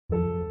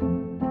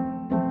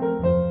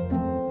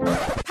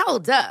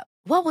Hold up.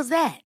 What was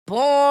that?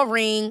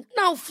 Boring.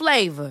 No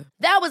flavor.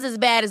 That was as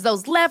bad as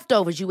those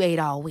leftovers you ate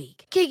all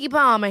week. Keke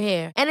Palmer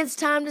here. And it's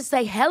time to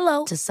say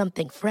hello to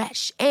something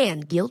fresh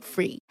and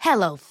guilt-free.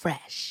 Hello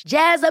Fresh.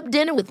 Jazz up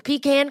dinner with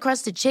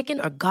pecan-crusted chicken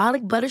or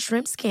garlic butter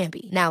shrimp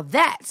scampi. Now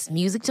that's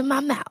music to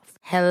my mouth.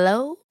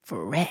 Hello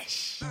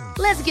Fresh.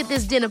 Let's get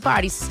this dinner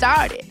party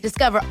started.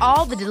 Discover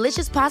all the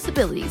delicious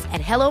possibilities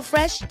at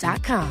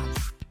hellofresh.com.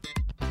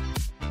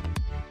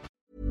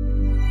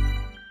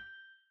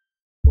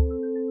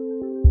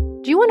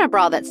 Do you want a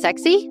bra that's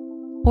sexy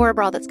or a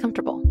bra that's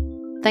comfortable?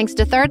 Thanks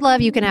to Third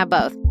Love, you can have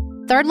both.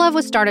 Third Love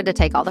was started to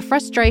take all the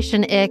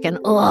frustration, ick, and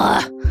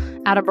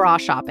out of bra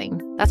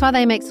shopping. That's why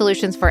they make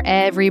solutions for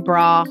every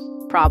bra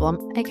problem,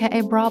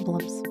 aka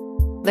problems.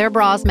 Their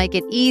bras make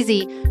it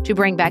easy to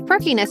bring back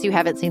perkiness you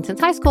haven't seen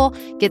since high school,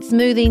 get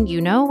smoothing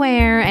you know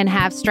where, and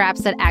have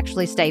straps that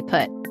actually stay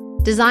put.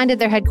 Designed at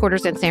their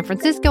headquarters in San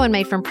Francisco and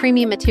made from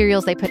premium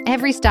materials, they put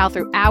every style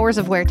through hours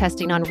of wear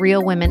testing on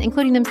real women,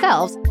 including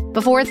themselves,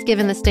 before it's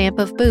given the stamp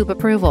of boob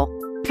approval.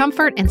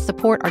 Comfort and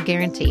support are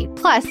guaranteed.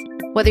 Plus,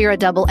 whether you're a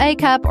double A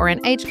cup or an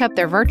H cup,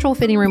 their virtual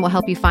fitting room will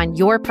help you find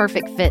your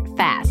perfect fit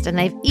fast. And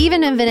they've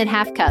even invented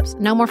half cups.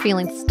 No more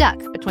feeling stuck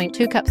between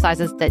two cup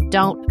sizes that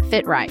don't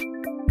fit right.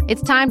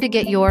 It's time to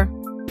get your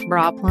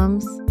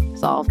problems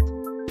solved.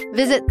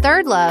 Visit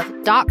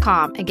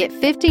thirdlove.com and get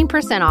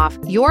 15% off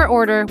your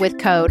order with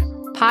code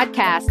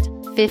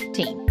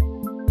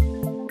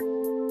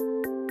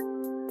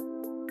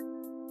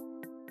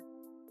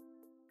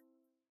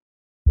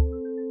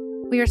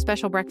PODCAST15. We are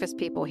special breakfast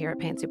people here at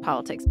Pantsuit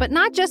Politics, but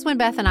not just when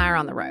Beth and I are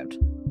on the road.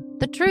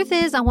 The truth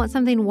is, I want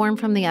something warm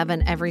from the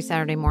oven every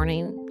Saturday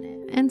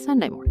morning and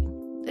Sunday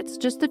morning. It's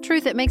just the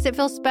truth. It makes it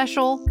feel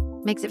special,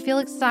 makes it feel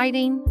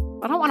exciting.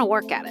 I don't want to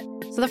work at it.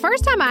 So the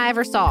first time I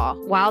ever saw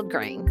Wild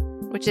Grain,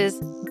 which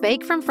is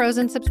bake from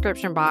frozen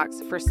subscription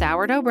box for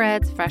sourdough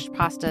breads, fresh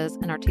pastas,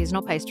 and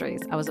artisanal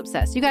pastries, I was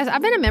obsessed. You guys,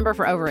 I've been a member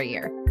for over a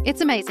year.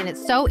 It's amazing.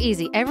 It's so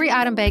easy. Every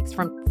item bakes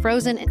from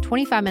frozen in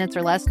 25 minutes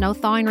or less, no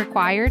thawing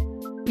required.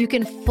 You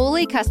can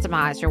fully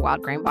customize your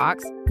Wild Grain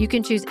box. You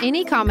can choose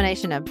any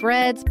combination of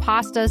breads,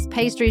 pastas,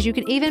 pastries. You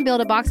can even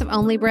build a box of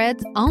only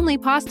breads, only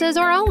pastas,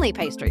 or only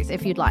pastries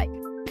if you'd like.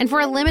 And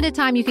for a limited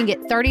time, you can get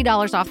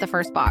 $30 off the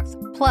first box,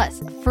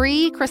 plus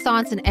free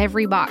croissants in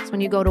every box when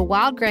you go to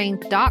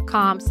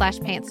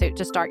wildgrain.com/pantsuit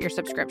to start your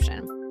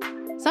subscription.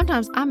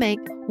 Sometimes I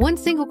make one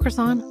single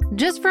croissant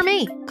just for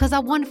me because I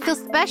want to feel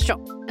special,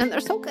 and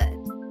they're so good.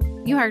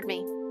 You heard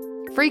me.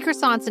 Free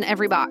croissants in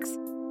every box,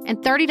 and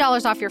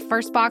 $30 off your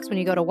first box when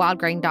you go to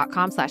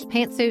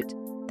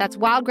wildgrain.com/pantsuit. That's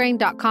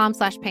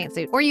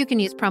wildgrain.com/pantsuit, or you can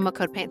use promo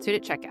code pantsuit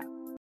at checkout.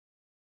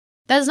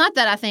 That is not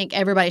that I think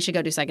everybody should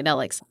go do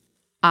psychedelics.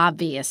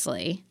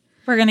 Obviously.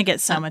 We're going to get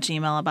so much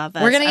email about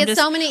this. We're going to get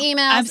so many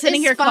emails. I'm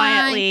sitting here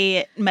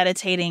quietly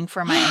meditating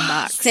for my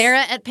inbox.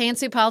 Sarah at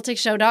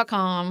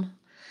pantsuitpoliticsshow.com.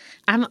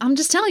 I'm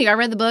just telling you, I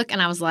read the book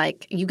and I was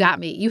like, you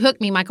got me. You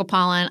hooked me, Michael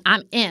Pollan.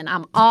 I'm in.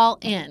 I'm all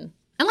in. And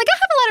like, I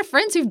have a lot of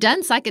friends who've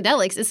done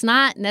psychedelics. It's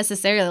not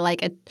necessarily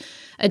like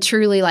a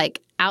truly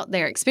like out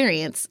there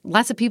experience.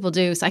 Lots of people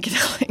do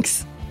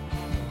psychedelics.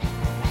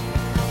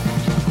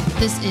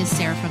 This is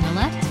Sarah from the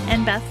left.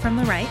 And Beth from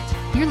the right.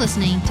 You're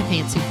listening to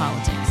Pantsuit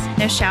Politics.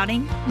 No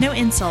shouting, no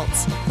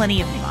insults,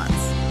 plenty of nuance.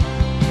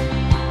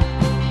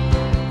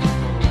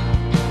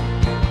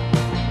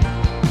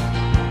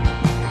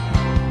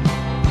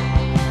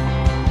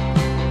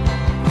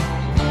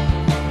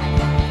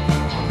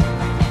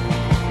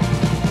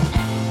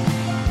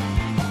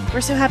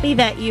 We're so happy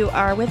that you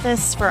are with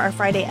us for our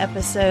Friday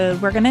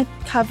episode. We're going to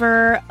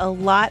cover a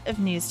lot of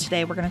news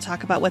today. We're going to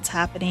talk about what's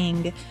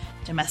happening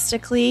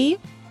domestically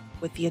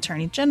with the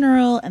Attorney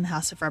General and the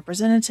House of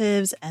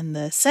Representatives and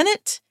the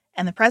Senate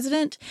and the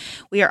President.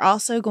 We are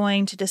also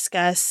going to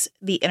discuss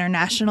the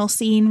international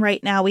scene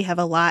right now. We have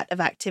a lot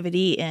of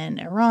activity in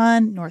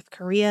Iran, North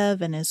Korea,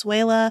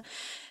 Venezuela.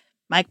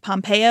 Mike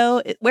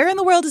Pompeo. Where in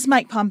the world is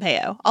Mike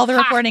Pompeo? All the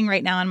reporting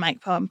right now on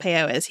Mike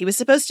Pompeo is he was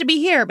supposed to be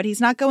here, but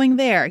he's not going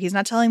there. He's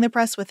not telling the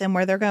press with him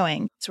where they're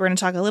going. So we're going to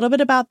talk a little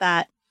bit about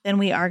that. Then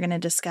we are going to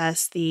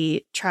discuss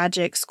the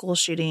tragic school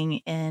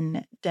shooting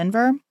in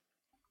Denver.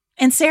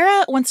 And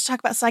Sarah wants to talk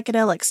about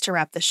psychedelics to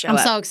wrap the show up.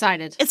 I'm so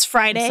excited. It's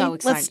Friday. I'm so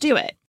excited. Let's do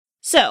it.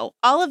 So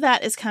all of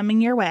that is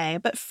coming your way.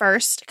 But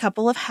first, a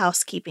couple of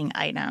housekeeping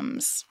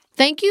items.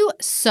 Thank you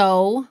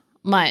so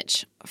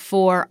much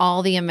for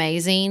all the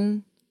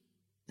amazing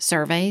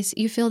surveys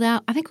you filled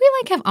out. I think we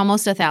have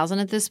almost 1,000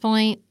 at this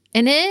point,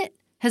 and it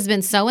has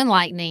been so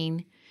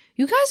enlightening.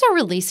 You guys are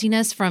releasing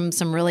us from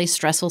some really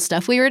stressful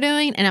stuff we were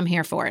doing, and I'm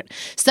here for it.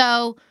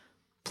 So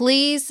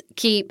please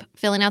keep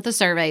filling out the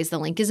surveys. The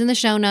link is in the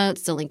show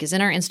notes. The link is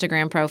in our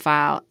Instagram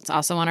profile. It's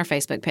also on our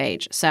Facebook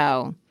page.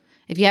 So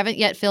if you haven't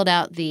yet filled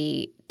out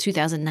the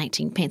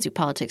 2019 Pantsuit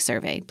Politics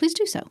survey, please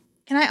do so.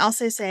 Can I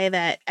also say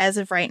that as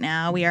of right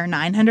now, we are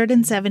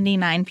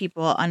 979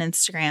 people on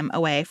Instagram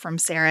away from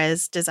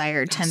Sarah's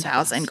desired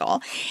 10,000 goal.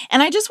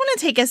 And I just want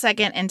to take a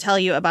second and tell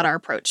you about our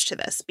approach to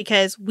this,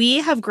 because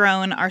we have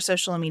grown our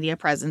social media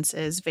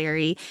presences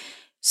very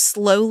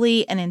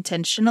slowly and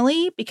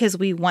intentionally because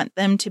we want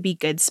them to be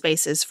good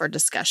spaces for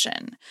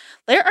discussion.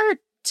 There are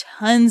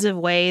tons of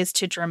ways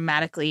to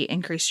dramatically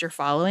increase your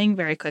following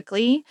very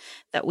quickly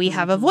that we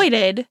have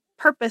avoided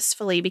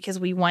purposefully because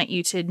we want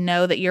you to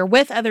know that you're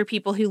with other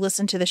people who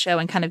listen to the show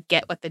and kind of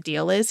get what the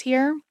deal is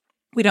here.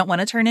 We don't want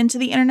to turn into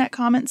the internet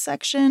comments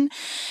section.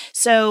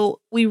 So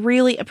we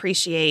really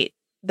appreciate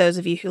those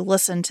of you who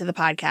listen to the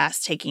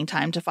podcast taking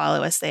time to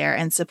follow us there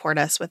and support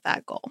us with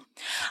that goal.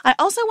 I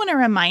also want to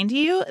remind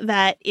you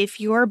that if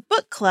your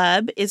book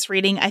club is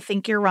reading I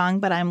Think You're Wrong,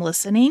 But I'm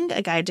Listening,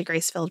 A Guide to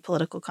Grace-Filled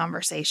Political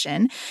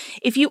Conversation,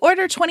 if you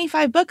order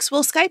 25 books,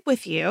 we'll Skype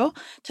with you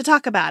to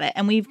talk about it.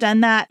 And we've done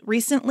that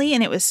recently,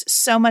 and it was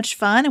so much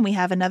fun. And we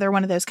have another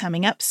one of those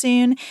coming up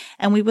soon.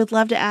 And we would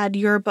love to add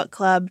your book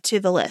club to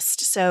the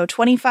list. So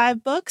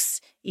 25 books,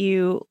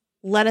 you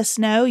let us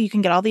know. You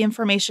can get all the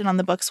information on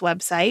the book's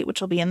website,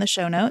 which will be in the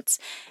show notes,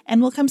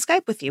 and we'll come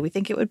Skype with you. We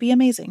think it would be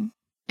amazing.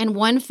 And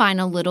one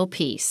final little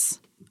piece.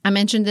 I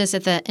mentioned this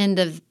at the end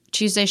of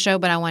Tuesday's show,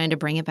 but I wanted to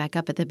bring it back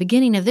up at the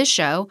beginning of this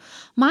show.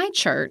 My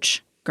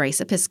church,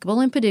 Grace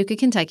Episcopal in Paducah,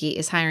 Kentucky,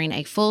 is hiring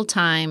a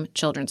full-time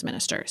children's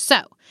minister.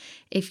 So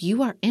if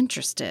you are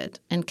interested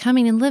in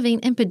coming and living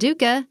in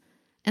Paducah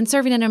and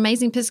serving an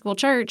amazing Episcopal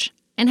church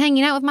and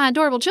hanging out with my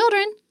adorable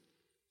children,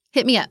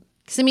 hit me up.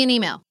 Send me an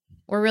email.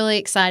 We're really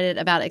excited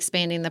about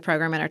expanding the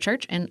program at our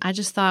church. And I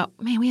just thought,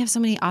 man, we have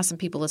so many awesome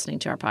people listening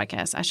to our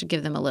podcast. I should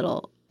give them a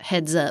little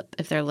heads up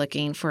if they're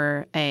looking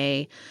for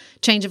a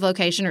change of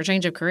location or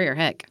change of career.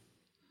 Heck.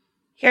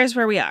 Here's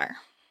where we are.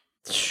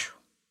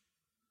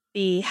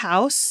 The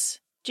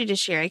House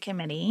Judiciary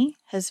Committee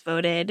has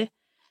voted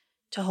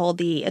to hold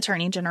the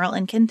Attorney General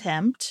in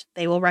contempt.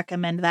 They will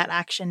recommend that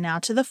action now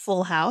to the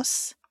full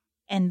House.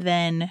 And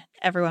then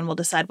everyone will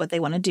decide what they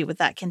want to do with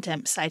that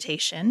contempt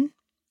citation.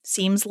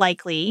 Seems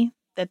likely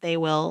that they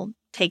will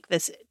take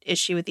this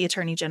issue with the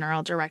Attorney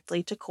General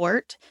directly to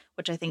court,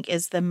 which I think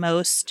is the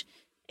most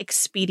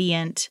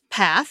expedient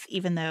path,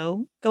 even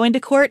though going to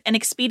court and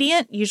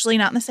expedient, usually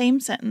not in the same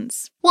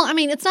sentence. Well, I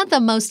mean, it's not the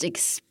most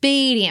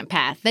expedient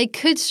path. They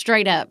could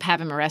straight up have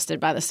him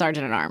arrested by the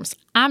sergeant at arms.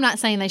 I'm not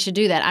saying they should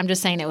do that. I'm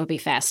just saying it would be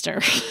faster.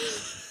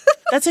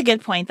 That's a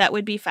good point. That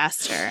would be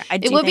faster.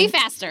 It would be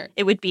faster.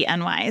 It would be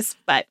unwise.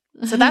 But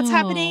so that's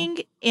happening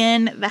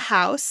in the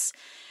House.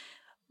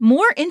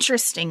 More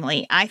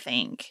interestingly, I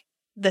think,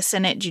 the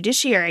Senate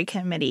Judiciary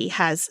Committee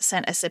has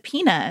sent a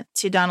subpoena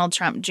to Donald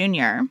Trump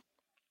Jr.,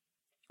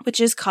 which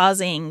is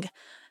causing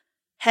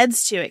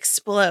heads to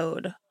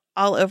explode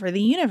all over the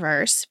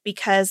universe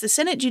because the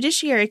Senate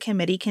Judiciary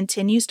Committee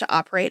continues to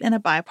operate in a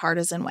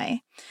bipartisan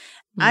way.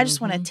 I just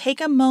want to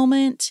take a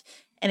moment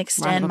and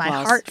extend my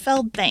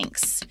heartfelt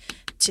thanks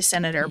to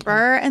Senator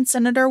Burr and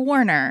Senator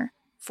Warner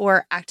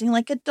for acting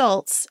like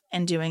adults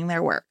and doing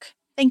their work.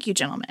 Thank you,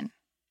 gentlemen.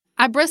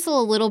 I bristle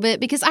a little bit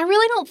because I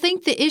really don't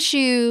think the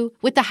issue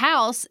with the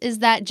House is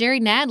that Jerry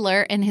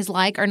Nadler and his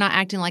like are not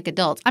acting like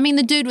adults. I mean,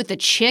 the dude with the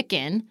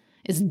chicken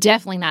is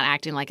definitely not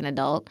acting like an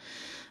adult.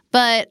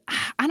 But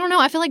I don't know.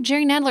 I feel like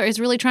Jerry Nadler is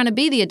really trying to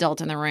be the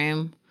adult in the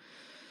room.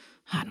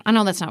 I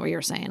know that's not what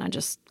you're saying. I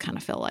just kind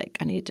of feel like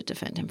I need to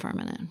defend him for a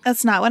minute.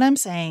 That's not what I'm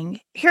saying.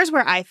 Here's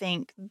where I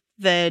think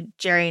the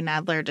Jerry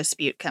Nadler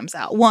dispute comes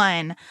out.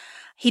 One,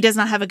 he does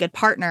not have a good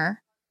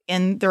partner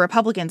in the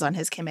Republicans on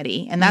his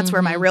committee. And that's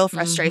where my real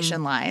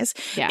frustration lies.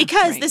 Yeah,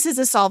 because this is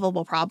a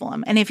solvable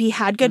problem. And if he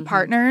had good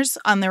partners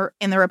in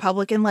the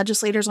Republican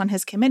legislators on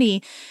his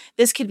committee,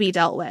 this could be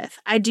dealt with.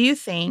 I do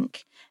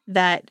think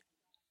that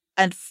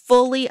a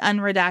fully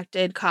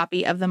unredacted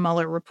copy of the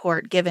Mueller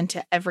report given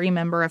to every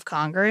member of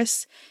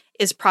Congress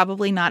is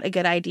probably not a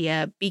good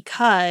idea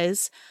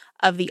because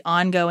of the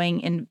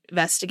ongoing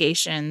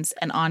investigations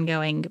and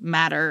ongoing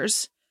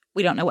matters.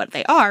 We don't know what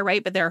they are,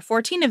 right? But there are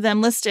 14 of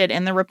them listed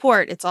in the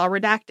report. It's all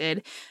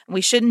redacted.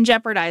 We shouldn't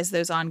jeopardize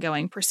those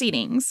ongoing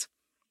proceedings.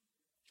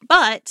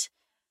 But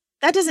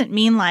that doesn't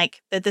mean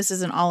that this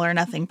is an all or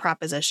nothing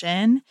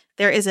proposition.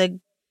 There is a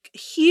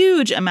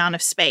huge amount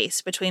of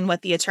space between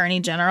what the Attorney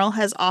General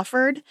has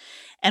offered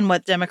and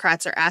what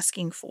Democrats are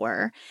asking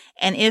for.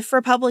 And if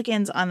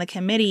Republicans on the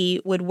committee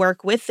would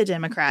work with the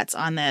Democrats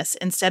on this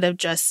instead of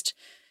just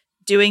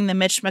doing the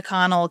Mitch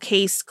McConnell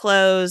case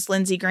closed,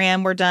 Lindsey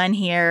Graham, we're done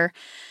here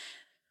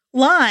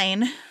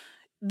line,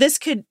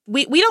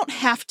 we don't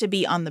have to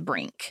be on the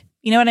brink.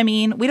 You know what I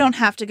mean? We don't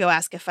have to go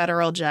ask a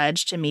federal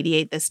judge to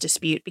mediate this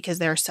dispute because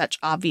there are such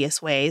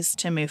obvious ways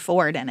to move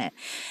forward in it.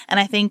 And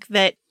I think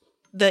that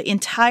the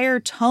entire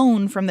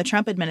tone from the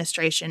Trump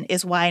administration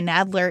is why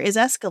Nadler is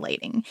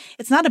escalating.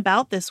 It's not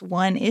about this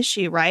one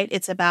issue, right?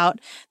 It's about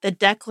the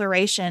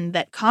declaration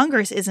that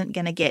Congress isn't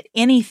going to get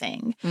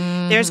anything.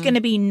 There's going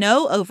to be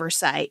no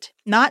oversight,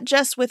 not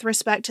just with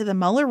respect to the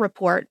Mueller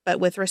report,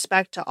 but with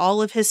respect to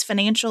all of his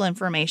financial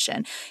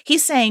information.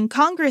 He's saying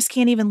Congress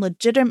can't even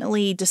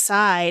legitimately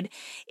decide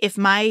if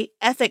my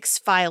ethics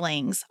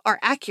filings are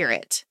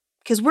accurate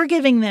because we're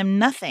giving them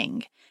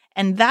nothing.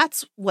 And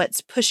that's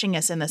what's pushing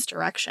us in this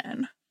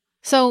direction.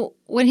 So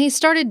when he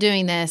started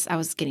doing this, I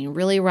was getting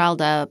really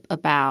riled up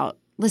about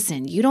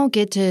listen, you don't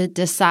get to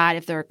decide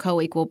if there are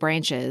co-equal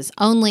branches,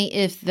 only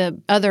if the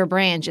other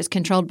branch is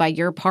controlled by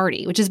your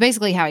party, which is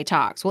basically how he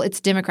talks. Well, it's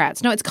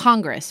Democrats. No, it's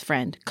Congress,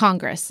 friend,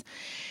 Congress.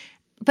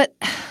 But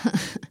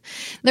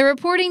the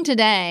reporting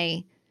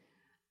today,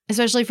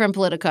 especially from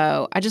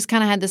Politico, I just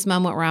kind of had this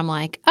moment where I'm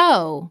like,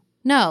 oh,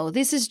 no,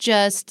 this is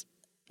just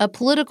a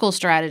political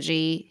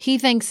strategy. He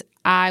thinks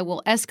I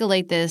will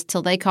escalate this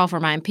till they call for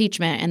my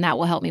impeachment, and that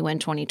will help me win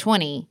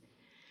 2020.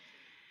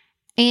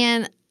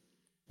 And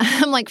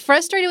I'm like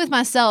frustrated with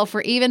myself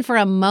for even for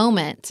a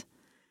moment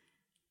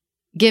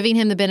giving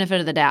him the benefit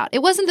of the doubt.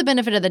 It wasn't the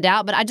benefit of the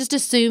doubt, but I just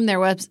assumed there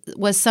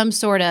was some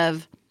sort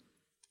of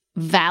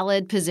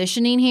valid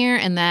positioning here,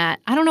 and that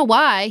I don't know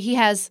why he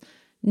has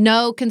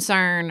no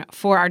concern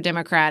for our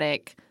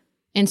democratic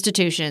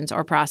institutions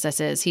or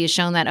processes. He has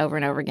shown that over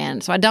and over again.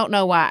 So I don't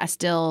know why I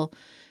still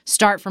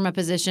start from a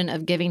position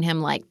of giving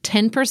him like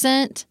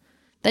 10%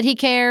 that he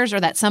cares, or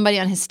that somebody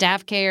on his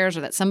staff cares,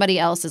 or that somebody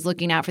else is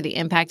looking out for the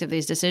impact of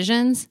these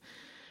decisions,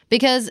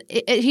 because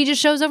he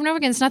just shows over and over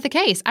again it's not the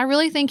case. I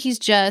really think he's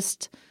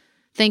just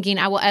thinking,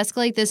 I will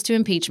escalate this to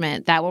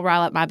impeachment. That will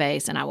rile up my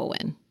base and I will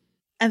win.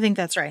 I think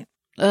that's right.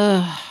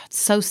 Ugh, it's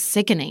so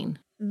sickening.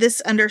 This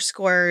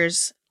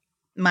underscores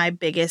my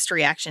biggest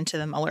reaction to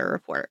the Mueller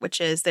report, which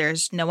is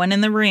there's no one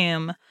in the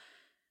room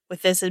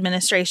with this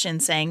administration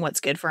saying what's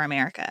good for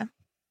America.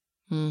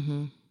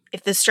 Mm-hmm.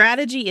 If the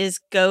strategy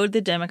is goad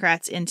the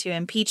Democrats into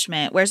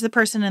impeachment, where's the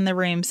person in the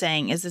room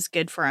saying, is this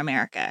good for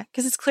America?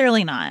 Because it's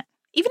clearly not.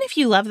 Even if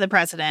you love the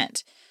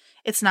president,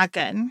 it's not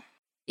good.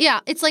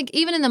 Yeah, it's like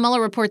even in the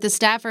Mueller report, the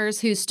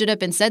staffers who stood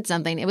up and said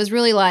something, it was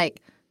really like,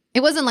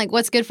 it wasn't like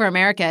what's good for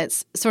America.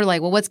 It's sort of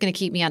like, well, what's going to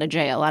keep me out of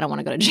jail? I don't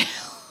want to go to jail.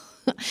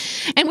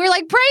 And we're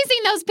like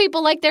praising those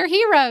people like they're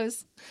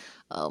heroes.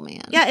 Oh,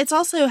 man. Yeah, it's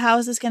also how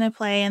is this going to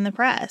play in the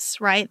press,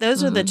 right?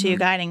 Those are the two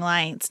guiding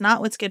lights, not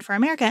what's good for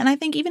America. And I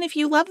think even if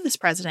you love this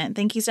president,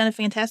 think he's done a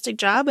fantastic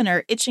job and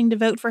are itching to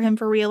vote for him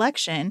for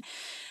re-election,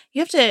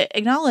 you have to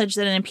acknowledge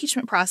that an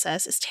impeachment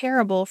process is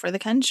terrible for the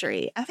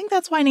country. I think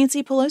that's why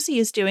Nancy Pelosi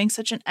is doing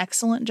such an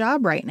excellent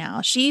job right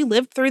now. She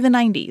lived through the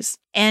 90s,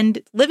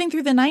 and living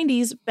through the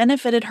 90s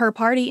benefited her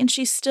party, and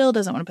she still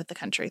doesn't want to put the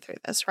country through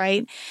this,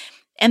 right?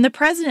 And the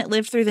president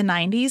lived through the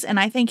 90s, and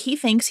I think he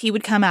thinks he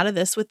would come out of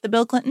this with the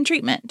Bill Clinton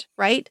treatment,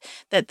 right?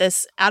 That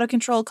this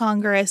out-of-control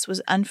Congress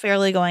was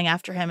unfairly going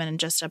after him in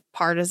just a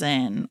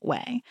partisan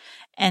way.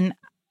 And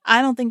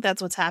I don't think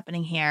that's what's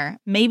happening here.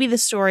 Maybe the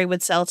story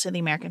would sell to the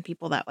American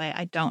people that way.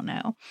 I don't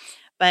know.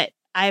 But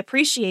I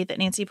appreciate that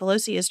Nancy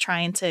Pelosi is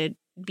trying to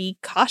be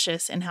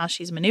cautious in how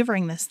she's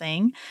maneuvering this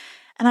thing.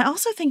 And I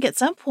also think at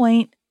some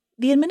point,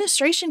 the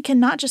administration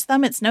cannot just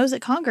thumb its nose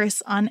at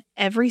Congress on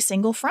every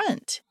single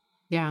front.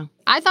 Yeah.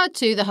 I thought,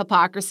 too, the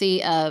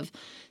hypocrisy of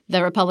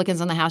the Republicans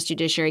on the House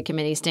Judiciary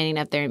Committee standing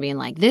up there and being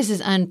like, this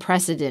is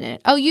unprecedented.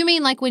 Oh, you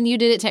mean like when you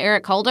did it to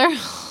Eric Holder?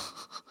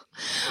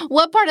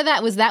 What part of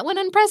that? Was that one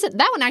unprecedented?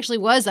 That one actually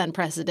was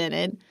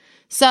unprecedented.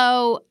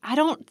 So I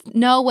don't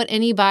know what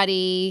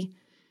anybody,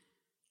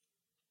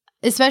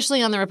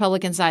 especially on the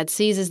Republican side,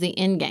 sees as the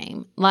end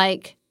game.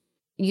 Like,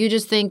 you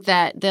just think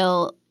that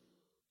they'll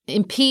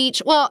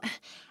impeach. Well,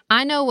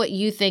 I know what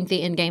you think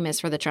the end game is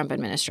for the Trump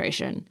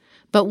administration.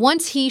 But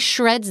once he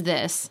shreds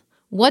this,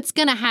 what's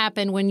going to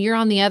happen when you're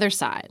on the other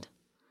side?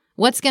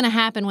 What's going to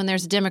happen when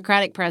there's a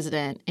Democratic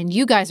president and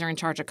you guys are in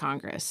charge of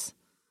Congress?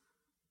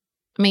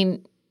 I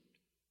mean,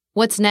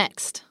 what's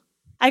next?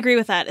 I agree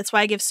with that. It's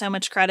why I give so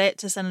much credit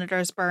to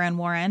Senators Burr and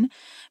Warren,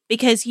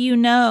 because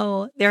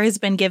there has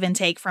been give and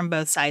take from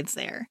both sides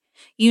there.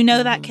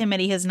 That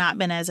committee has not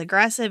been as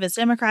aggressive as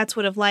Democrats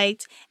would have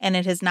liked, and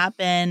it has not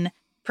been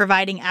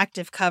providing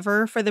active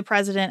cover for the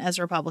president as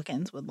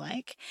Republicans would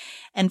like.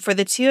 And for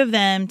the two of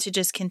them to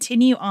just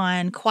continue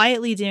on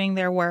quietly doing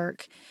their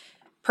work,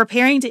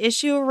 preparing to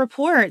issue a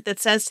report that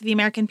says to the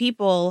American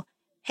people,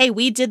 hey,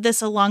 we did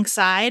this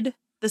alongside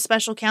the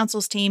special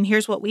counsel's team.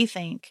 Here's what we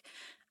think.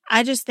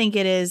 I just think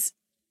it is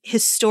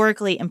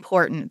historically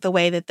important the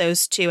way that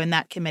those two and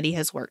that committee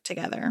has worked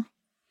together.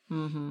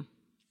 Mm-hmm.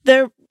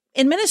 The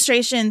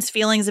administration's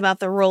feelings about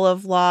the rule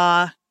of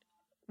law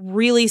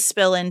really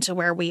spill into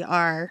where we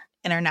are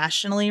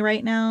internationally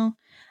right now.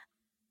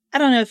 I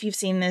don't know if you've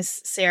seen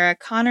this, Sarah.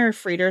 Connor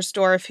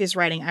Friedersdorf, who's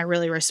writing I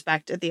really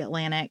respect at The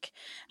Atlantic,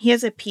 he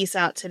has a piece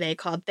out today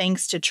called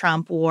Thanks to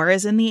Trump, War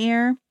is in the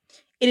Air.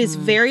 It is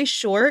very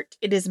short.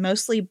 It is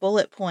mostly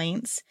bullet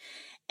points.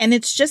 And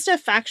it's just a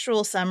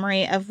factual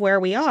summary of where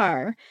we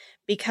are,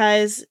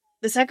 because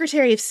the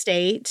Secretary of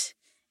State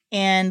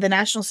and the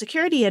National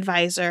Security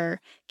Advisor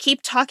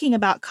keep talking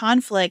about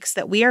conflicts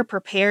that we are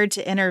prepared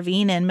to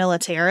intervene in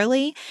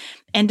militarily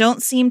and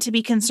don't seem to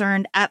be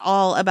concerned at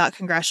all about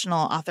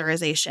congressional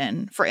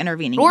authorization for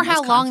intervening or in those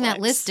how long conflicts.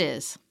 that list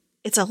is.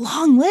 It's a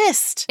long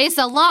list. It's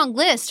a long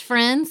list,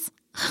 friends.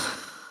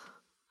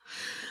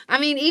 I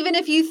mean, even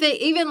if you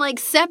think, even like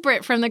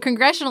separate from the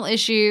congressional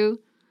issue,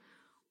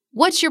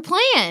 what's your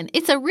plan?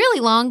 It's a really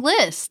long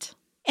list.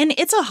 And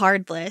it's a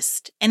hard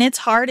list, and it's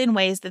hard in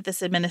ways that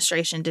this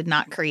administration did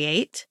not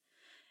create.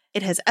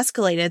 It has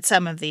escalated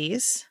some of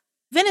these,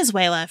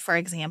 Venezuela, for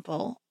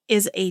example,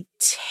 is a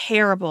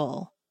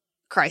terrible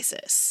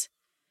crisis.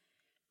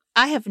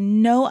 I have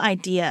no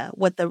idea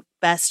what the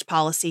best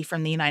policy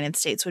from the United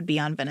States would be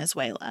on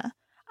Venezuela.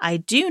 I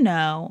do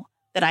know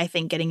that I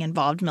think getting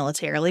involved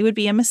militarily would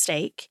be a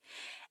mistake.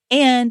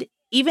 And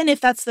even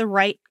if that's the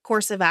right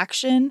course of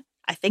action,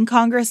 I think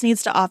Congress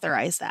needs to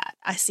authorize that.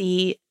 I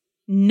see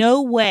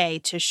no way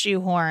to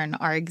shoehorn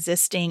our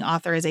existing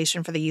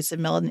authorization for the use of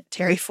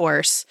military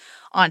force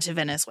onto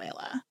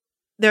Venezuela.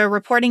 The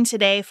reporting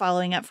today,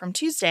 following up from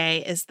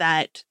Tuesday, is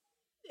that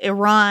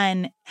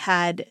Iran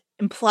had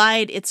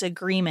implied its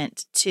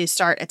agreement to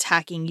start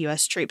attacking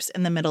U.S. troops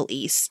in the Middle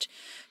East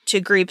to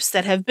groups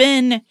that have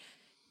been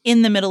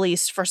in the Middle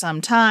East for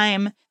some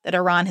time, that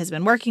Iran has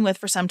been working with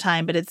for some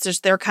time, but it's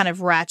just they're kind of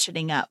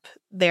ratcheting up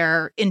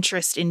their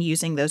interest in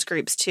using those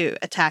groups to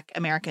attack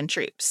American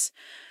troops.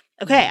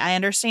 Okay, I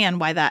understand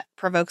why that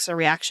provokes a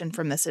reaction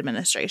from this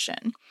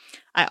administration.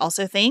 I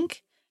also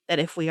think that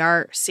if we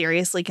are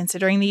seriously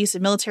considering the use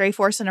of military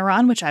force in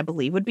Iran, which I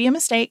believe would be a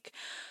mistake,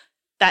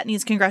 that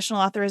needs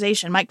congressional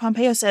authorization. Mike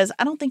Pompeo says,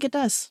 I don't think it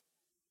does.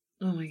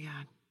 Oh, my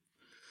God.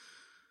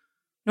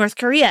 North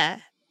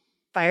Korea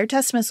fired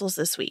test missiles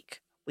this week.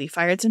 We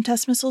fired some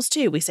test missiles,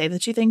 too. We say the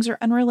two things are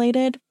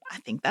unrelated. I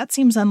think that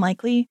seems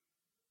unlikely.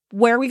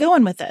 Where are we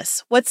going with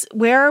this? What's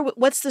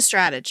the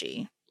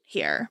strategy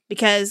here?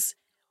 Because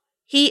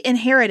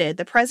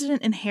the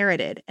president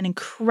inherited an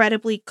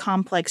incredibly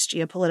complex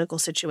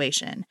geopolitical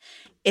situation.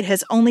 It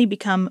has only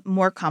become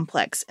more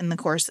complex in the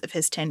course of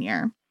his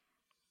tenure.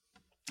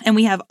 And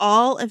we have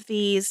all of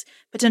these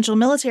potential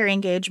military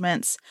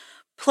engagements,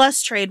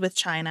 plus trade with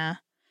China,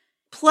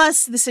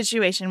 plus the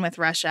situation with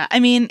Russia.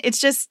 I mean,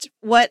 it's just,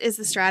 what is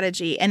the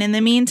strategy? And in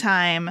the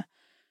meantime,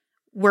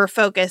 we're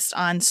focused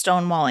on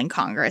stonewalling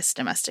Congress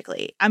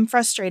domestically. I'm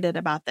frustrated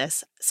about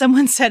this.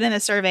 Someone said in a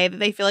survey that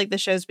they feel like the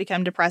show's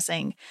become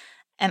depressing,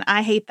 and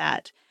I hate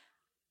that.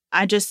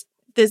 This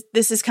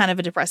is kind of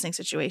a depressing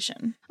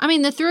situation. I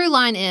mean, the through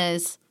line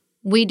is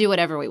we do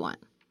whatever we want.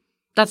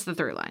 That's the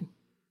through line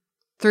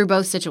through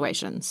both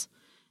situations,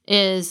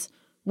 is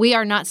we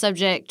are not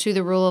subject to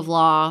the rule of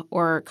law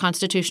or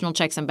constitutional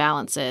checks and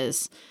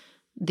balances.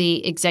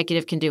 The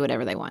executive can do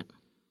whatever they want.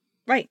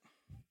 Right.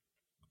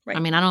 I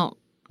mean,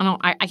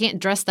 I can't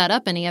dress that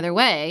up any other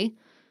way.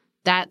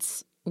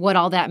 That's what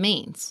all that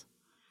means.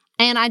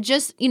 And I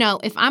just,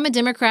 if I'm a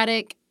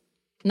Democratic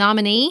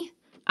nominee,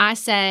 I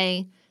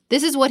say,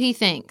 this is what he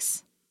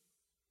thinks.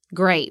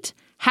 Great.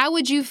 How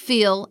would you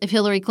feel if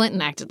Hillary Clinton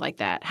acted like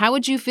that? How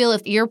would you feel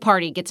if your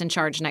party gets in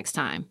charge next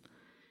time?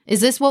 Is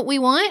this what we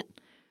want?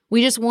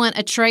 We just want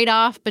a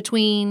trade-off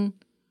between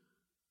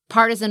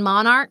partisan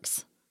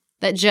monarchs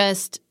that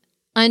just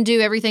undo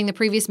everything the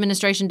previous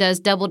administration does,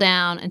 double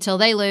down until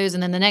they lose,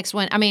 and then the next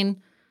one. I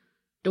mean,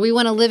 do we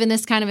want to live in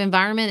this kind of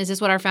environment? Is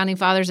this what our founding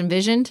fathers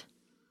envisioned?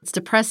 It's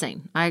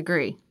depressing. I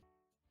agree.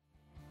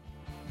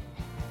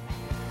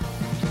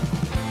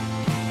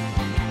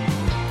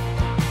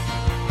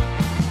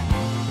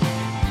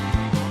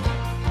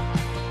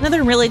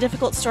 Another really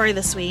difficult story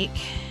this week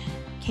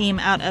came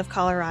out of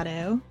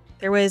Colorado.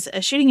 There was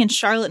a shooting in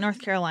Charlotte, North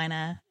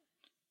Carolina.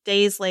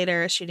 Days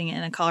later, a shooting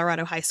in a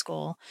Colorado high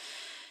school.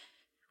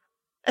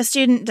 A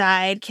student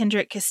died,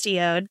 Kendrick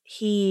Castillo.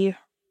 He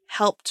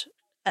helped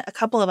a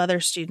couple of other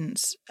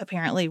students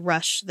apparently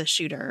rush the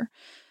shooter.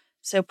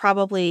 So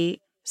probably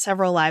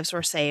several lives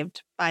were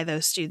saved by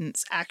those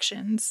students'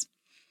 actions.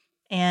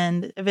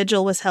 And a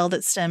vigil was held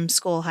at STEM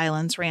School,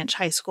 Highlands Ranch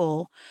High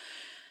School,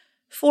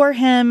 for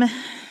him.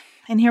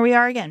 And here we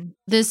are again.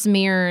 This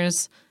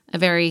mirrors a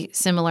very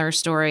similar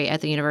story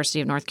at the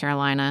University of North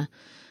Carolina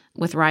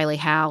with Riley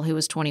Howell, who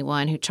was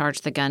 21, who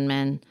charged the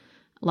gunman,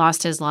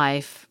 lost his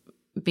life,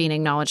 being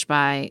acknowledged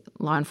by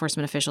law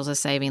enforcement officials as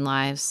saving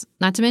lives.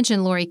 Not to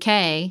mention Lori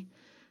Kay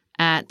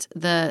at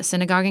the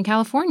synagogue in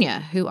California,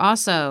 who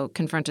also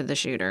confronted the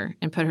shooter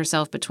and put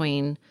herself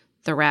between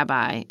the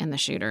rabbi and the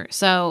shooter.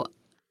 So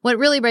what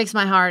really breaks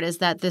my heart is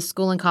that this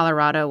school in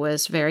Colorado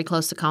was very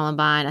close to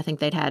Columbine. I think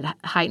they'd had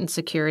heightened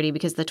security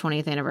because of the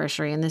 20th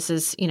anniversary. And this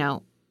is,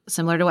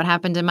 similar to what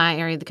happened in my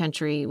area of the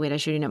country. We had a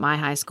shooting at my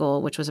high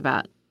school, which was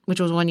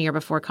 1 year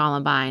before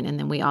Columbine. And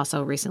then we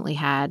also recently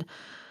had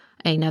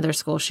another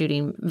school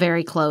shooting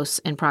very close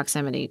in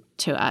proximity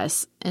to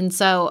us. And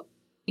so,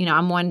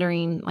 I'm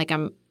wondering,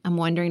 I'm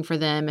wondering for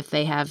them if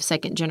they have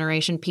second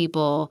generation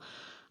people.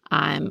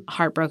 I'm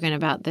heartbroken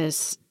about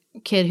this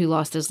kid who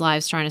lost his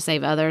life trying to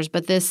save others.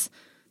 But this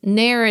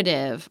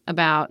narrative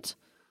about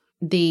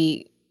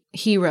the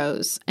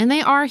heroes, and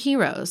they are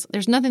heroes.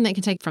 There's nothing they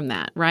can take from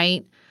that,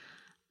 right?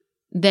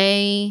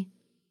 They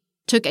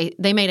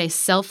made a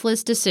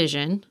selfless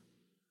decision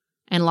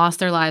and lost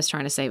their lives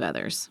trying to save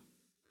others.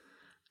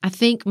 I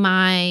think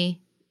my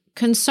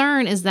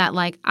concern is that,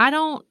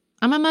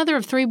 I'm a mother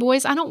of 3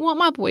 boys. I don't want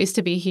my boys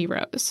to be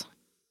heroes.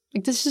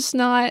 This is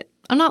not,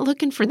 I'm not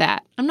looking for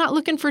that. I'm not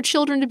looking for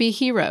children to be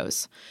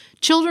heroes.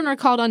 Children are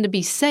called on to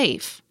be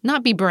safe,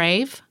 not be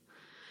brave.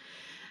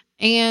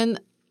 And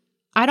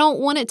I don't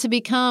want it to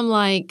become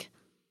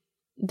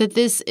that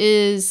this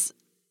is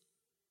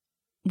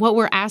what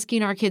we're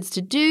asking our kids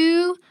to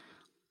do.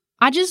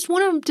 I just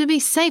want them to be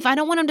safe. I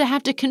don't want them to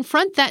have to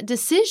confront that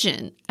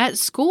decision at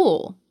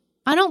school.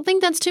 I don't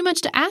think that's too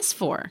much to ask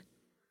for.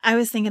 I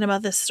was thinking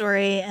about this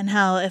story and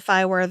how if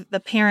I were the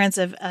parents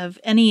of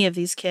any of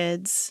these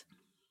kids,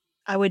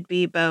 I would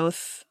be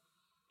both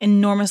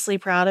enormously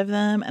proud of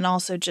them and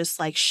also just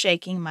like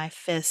shaking my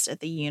fist at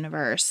the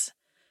universe,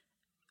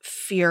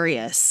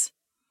 furious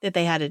that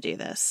they had to do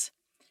this,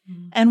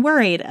 and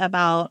worried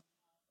about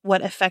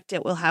what effect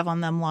it will have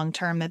on them long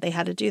term that they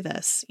had to do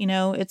this. You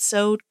know, it's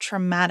so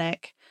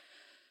traumatic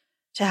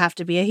to have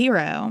to be a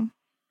hero.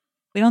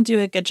 We don't do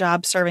a good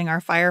job serving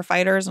our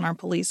firefighters and our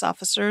police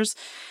officers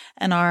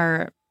and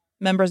our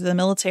members of the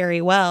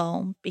military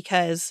well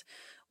because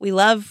we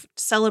love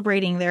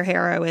celebrating their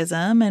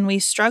heroism and we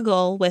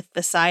struggle with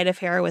the side of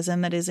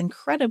heroism that is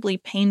incredibly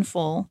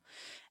painful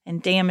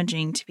and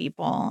damaging to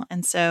people.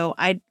 And so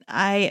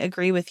I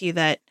agree with you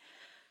that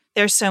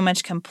there's so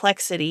much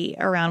complexity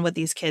around what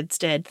these kids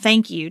did.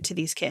 Thank you to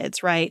these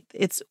kids, right?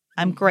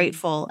 I'm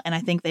grateful, and I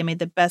think they made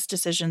the best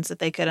decisions that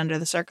they could under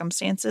the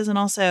circumstances. And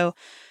also,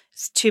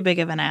 it's too big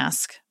of an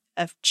ask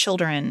of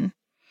children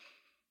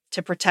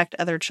to protect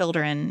other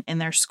children in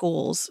their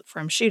schools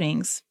from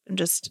shootings.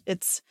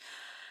 It's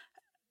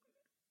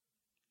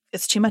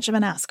too much of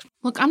an ask.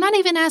 Look, I'm not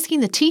even asking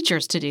the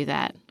teachers to do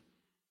that.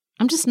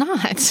 I'm just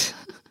not.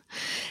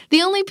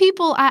 The only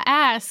people I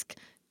ask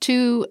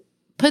to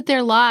put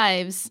their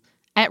lives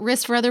at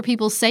risk for other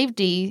people's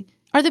safety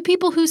are the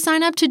people who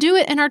sign up to do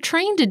it and are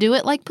trained to do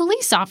it, like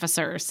police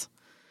officers.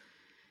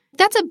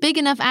 That's a big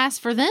enough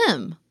ask for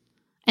them.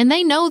 And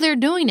they know they're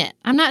doing it.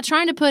 I'm not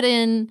trying to put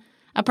in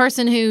a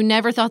person who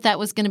never thought that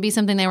was going to be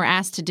something they were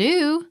asked to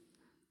do.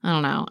 I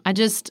don't know.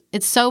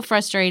 It's so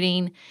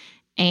frustrating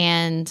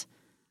and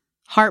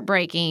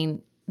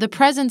heartbreaking. The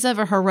presence of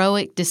a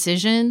heroic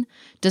decision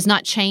does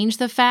not change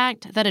the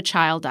fact that a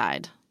child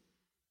died.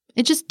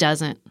 It just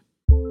doesn't.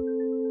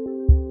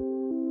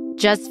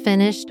 Just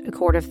finished A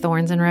Court of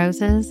Thorns and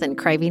Roses and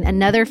craving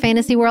another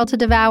fantasy world to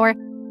devour?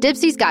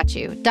 Dipsy's got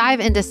you. Dive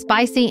into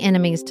spicy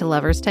enemies to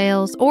lovers'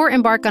 tales or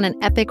embark on an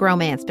epic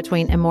romance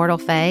between immortal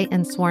fae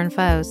and sworn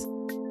foes.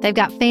 They've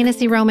got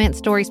fantasy romance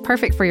stories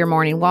perfect for your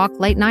morning walk,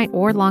 late night,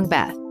 or long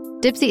bath.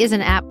 Dipsy is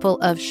an app full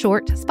of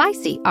short,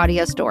 spicy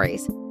audio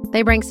stories.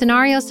 They bring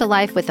scenarios to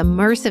life with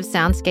immersive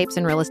soundscapes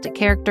and realistic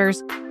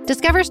characters.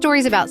 Discover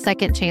stories about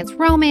second chance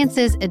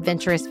romances,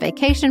 adventurous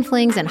vacation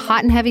flings, and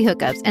hot and heavy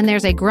hookups. And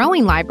there's a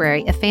growing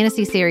library of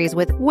fantasy series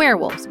with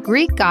werewolves,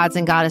 Greek gods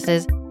and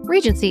goddesses,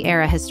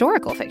 Regency-era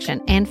historical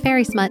fiction, and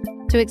fairy smut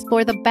to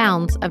explore the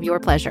bounds of your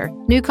pleasure.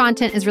 New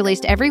content is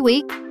released every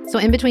week, so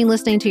in between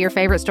listening to your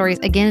favorite stories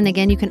again and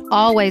again, you can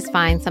always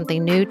find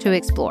something new to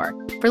explore.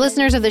 For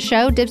listeners of the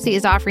show, Dipsy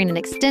is offering an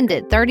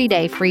extended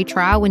 30-day free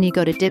trial when you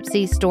go to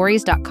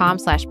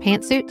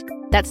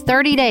dipsystories.com/pantsuit. That's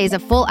 30 days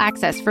of full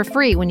access for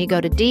free when you go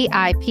to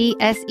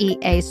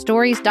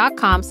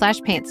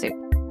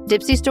dipseastories.com/pantsuit.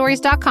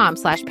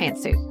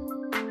 dipsystories.com/pantsuit.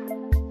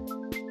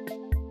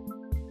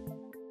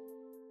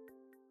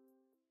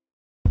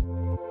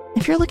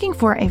 If you're looking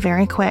for a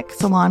very quick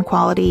salon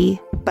quality,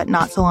 but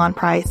not salon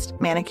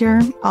priced manicure,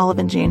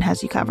 Olive & June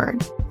has you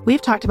covered.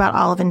 We've talked about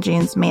Olive &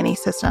 June's Mani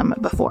system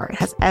before. It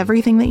has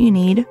everything that you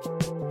need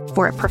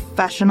for a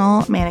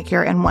professional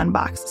manicure in one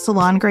box.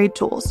 Salon grade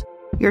tools,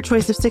 your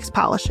choice of 6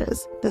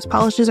 polishes. Those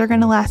polishes are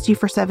going to last you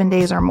for 7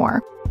 days or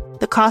more.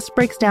 The cost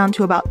breaks down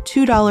to about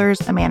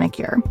 $2 a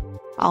manicure.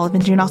 Olive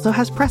 & June also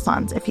has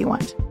press-ons if you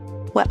want.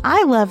 What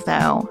I love,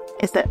 though,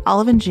 is that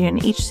Olive &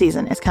 June each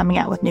season is coming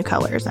out with new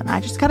colors, and I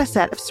just got a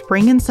set of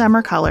spring and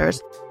summer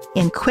colors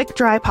in quick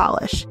dry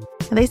polish.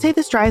 And they say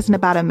this dries in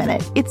about a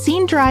minute. It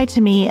seemed dry to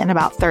me in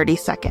about 30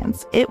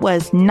 seconds. It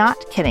was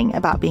not kidding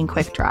about being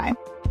quick dry.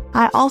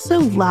 I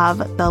also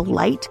love the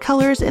light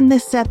colors in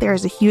this set. There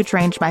is a huge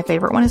range. My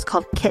favorite one is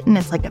called Kitten.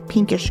 It's like a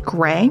pinkish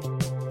gray.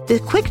 The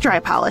quick dry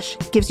polish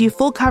gives you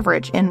full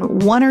coverage in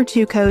 1 or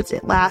 2 coats.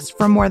 It lasts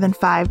for more than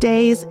 5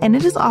 days, and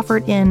it is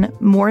offered in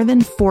more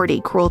than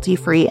 40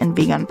 cruelty-free and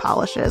vegan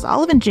polishes.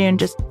 Olive & June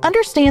just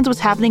understands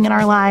what's happening in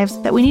our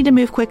lives, that we need to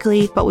move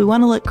quickly, but we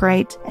want to look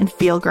great and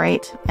feel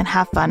great and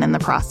have fun in the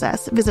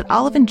process. Visit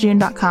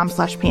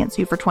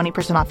oliveandjune.com/pantsuit for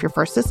 20% off your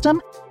first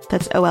system.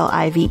 That's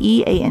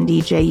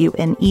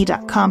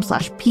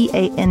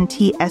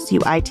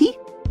oliveandjune.com/pantsuit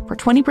for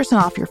 20%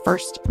 off your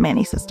first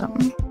Mani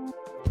system.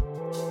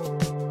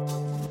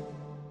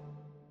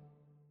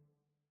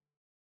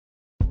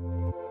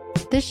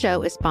 This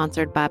show is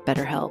sponsored by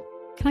BetterHelp.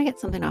 Can I get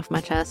something off my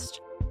chest?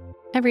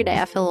 Every day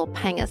I feel a little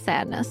pang of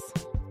sadness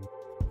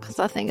because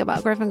I think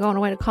about Griffin going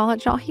away to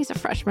college. Y'all, he's a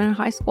freshman in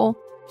high school.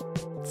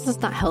 This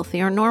is not healthy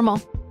or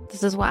normal.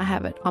 This is why I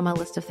have it on my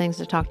list of things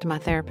to talk to my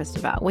therapist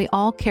about. We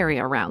all carry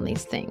around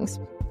these things,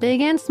 big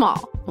and small.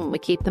 When we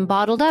keep them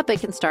bottled up,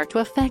 it can start to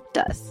affect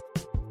us.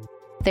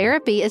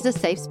 Therapy is a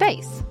safe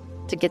space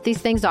to get these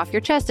things off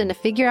your chest and to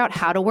figure out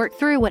how to work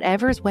through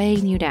whatever's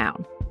weighing you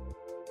down.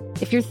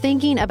 If you're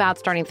thinking about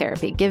starting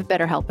therapy, give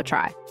BetterHelp a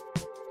try.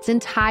 It's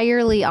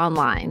entirely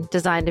online,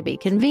 designed to be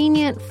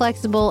convenient,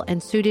 flexible,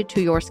 and suited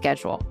to your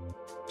schedule.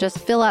 Just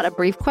fill out a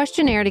brief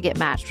questionnaire to get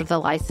matched with a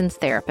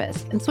licensed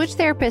therapist and switch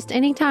therapist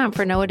anytime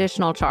for no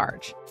additional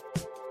charge.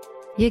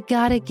 You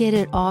gotta get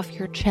it off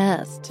your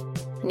chest.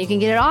 And you can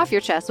get it off your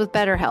chest with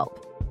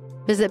BetterHelp.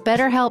 Visit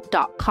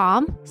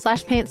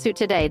betterhelp.com/pantsuit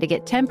today to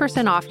get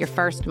 10% off your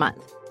first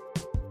month.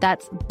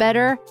 That's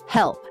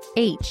BetterHelp,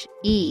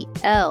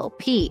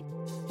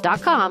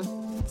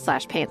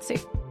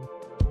 HELP.com/pantsuit.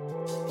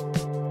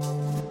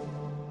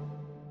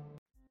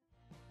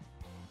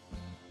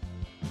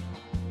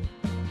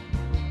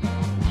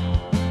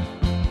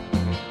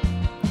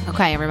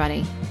 Okay,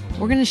 everybody,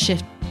 we're going to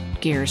shift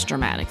gears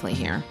dramatically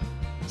here.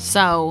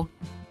 So,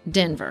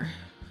 Denver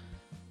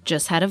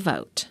just had a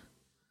vote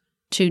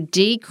to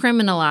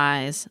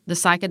decriminalize the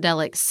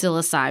psychedelic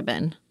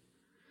psilocybin.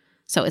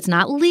 So it's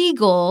not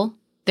legal.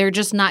 They're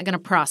just not going to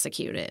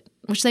prosecute it,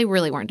 which they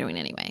really weren't doing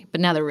anyway.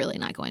 But now they're really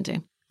not going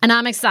to. And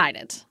I'm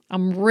excited.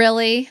 I'm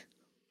really,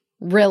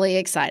 really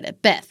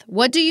excited. Beth,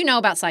 what do you know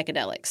about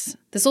psychedelics?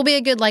 This will be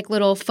a good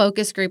little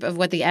focus group of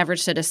what the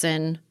average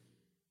citizen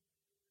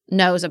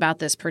knows about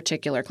this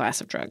particular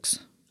class of drugs.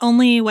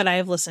 Only what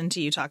I've listened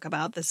to you talk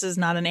about. This is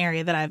not an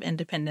area that I've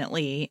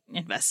independently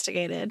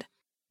investigated.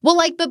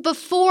 Well, but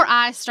before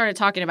I started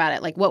talking about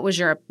it, what was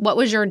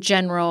your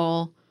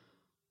general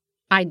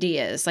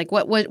ideas?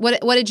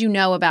 What did you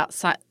know about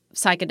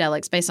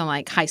psychedelics based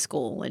on high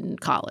school and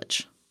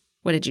college?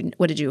 What did you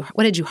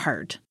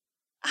heard?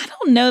 I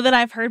don't know that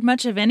I've heard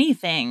much of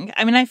anything.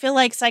 I mean, I feel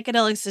like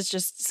psychedelics is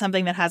just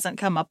something that hasn't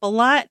come up a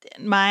lot.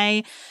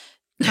 My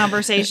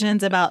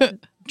conversations about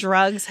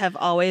drugs have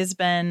always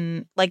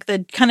been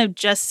the kind of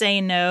just say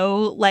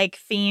no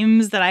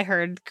themes that I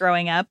heard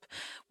growing up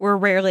were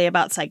rarely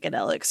about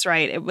psychedelics,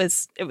 right? It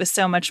was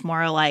so much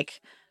more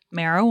like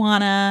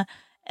marijuana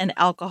and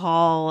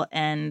alcohol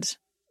and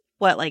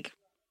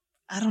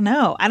I don't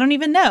know. I don't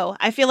even know.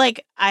 I feel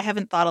like I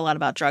haven't thought a lot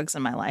about drugs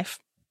in my life.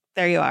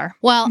 There you are.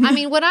 Well, I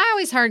mean, what I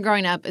always heard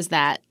growing up is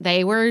that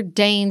they were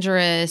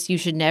dangerous. You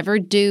should never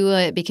do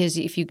it because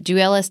if you do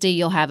LSD,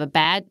 you'll have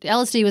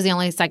LSD was the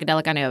only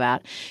psychedelic I knew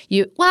about.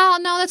 Well,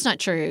 no, that's not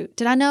true.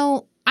 Did I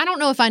know? I don't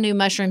know if I knew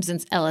mushrooms and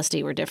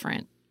LSD were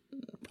different,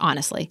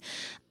 honestly.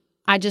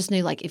 I just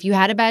knew if you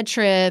had a bad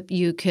trip,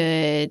 you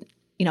could,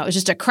 it was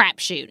just a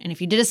crapshoot. And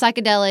if you did a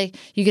psychedelic,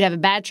 you could have a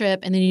bad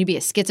trip and then you'd be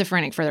a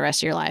schizophrenic for the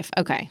rest of your life.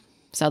 Okay.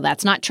 So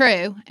that's not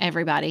true,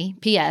 everybody.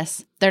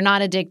 P.S. They're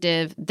not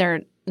addictive.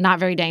 They're not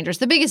very dangerous.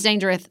 The biggest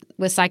danger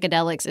with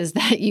psychedelics is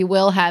that you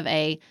will have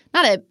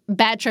not a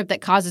bad trip that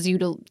causes you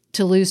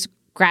to lose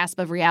grasp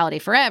of reality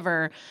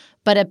forever,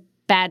 but a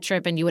bad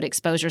trip and you would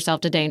expose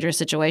yourself to dangerous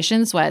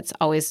situations. So it's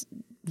always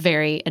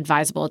very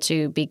advisable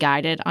to be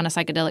guided on a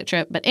psychedelic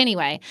trip. But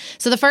anyway,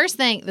 so this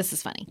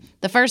is funny.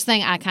 The first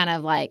thing I kind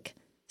of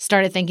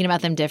started thinking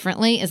about them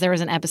differently is there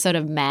was an episode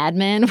of Mad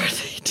Men where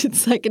they did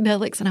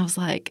psychedelics and I was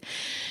like,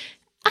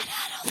 I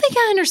don't think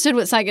I understood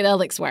what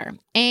psychedelics were.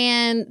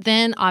 And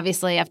then,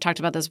 obviously, I've talked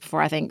about this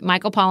before, I think.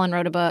 Michael Pollan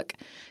wrote a book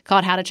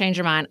called How to Change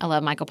Your Mind. I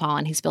love Michael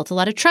Pollan. He's built a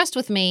lot of trust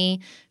with me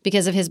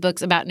because of his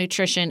books about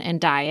nutrition and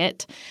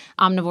diet,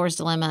 Omnivore's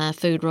Dilemma,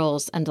 Food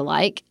Rules, and the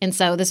like. And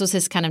so this was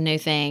his kind of new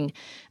thing.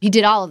 He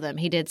did all of them.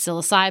 He did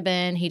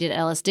psilocybin. He did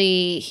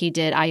LSD. He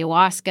did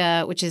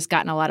ayahuasca, which has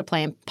gotten a lot of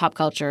play in pop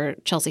culture.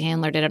 Chelsea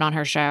Handler did it on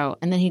her show.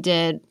 And then he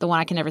did the one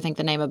I can never think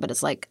the name of, but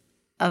it's like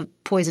a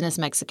poisonous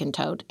Mexican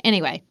toad.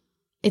 Anyway.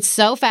 It's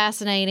so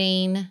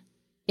fascinating.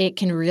 It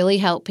can really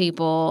help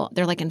people.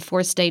 They're in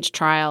 4th-stage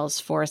trials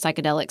for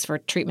psychedelics for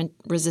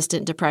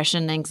treatment-resistant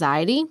depression and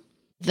anxiety.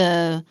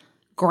 The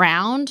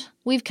ground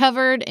we've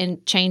covered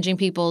in changing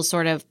people's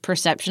sort of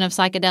perception of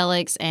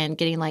psychedelics and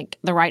getting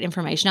the right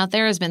information out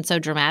there has been so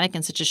dramatic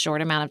in such a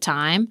short amount of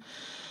time.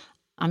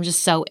 I'm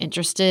just so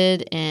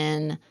interested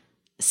in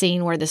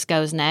seeing where this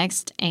goes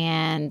next.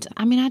 And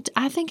I mean,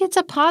 I think it's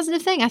a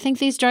positive thing. I think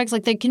these drugs,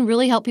 they can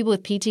really help people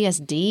with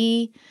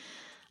PTSD.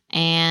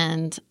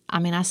 And I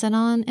mean, I said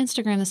on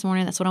Instagram this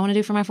morning, that's what I want to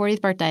do for my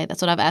 40th birthday.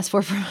 That's what I've asked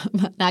for.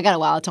 Now I got a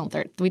while.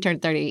 We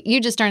turned 30.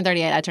 You just turned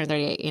 38. I turned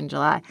 38 in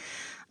July.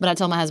 But I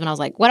told my husband, I was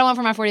like, what I want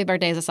for my 40th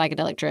birthday is a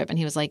psychedelic trip. And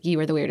he was like, you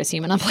are the weirdest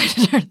human on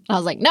planet Earth. I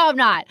was like, no, I'm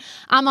not.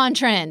 I'm on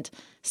trend.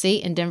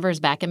 See, and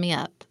Denver's backing me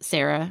up.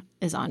 Sarah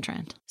is on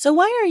trend. So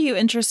why are you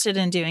interested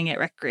in doing it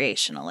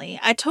recreationally?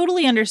 I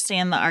totally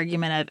understand the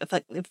argument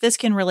of if this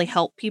can really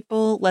help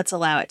people, let's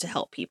allow it to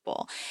help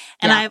people.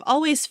 And Yeah. I've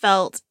always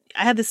felt,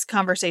 I had this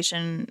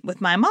conversation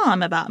with my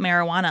mom about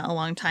marijuana a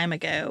long time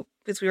ago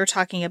because we were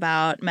talking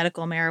about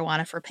medical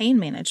marijuana for pain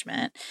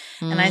management.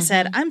 And I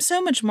said, I'm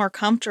so much more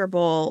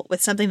comfortable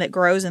with something that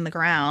grows in the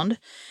ground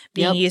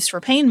being used for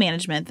pain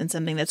management than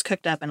something that's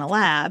cooked up in a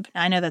lab.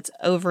 Now, I know that's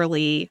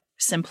overly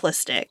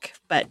simplistic,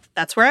 but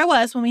that's where I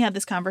was when we had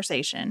this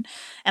conversation.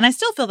 And I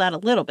still feel that a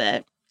little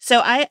bit. So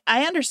I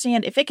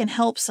understand if it can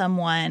help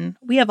someone,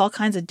 we have all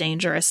kinds of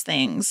dangerous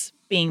things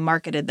being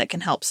marketed that can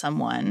help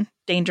someone,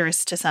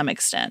 dangerous to some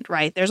extent,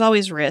 right? There's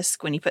always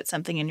risk when you put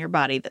something in your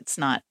body that's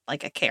not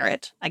like a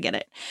carrot. I get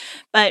it.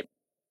 But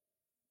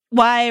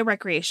why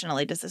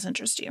recreationally does this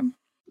interest you?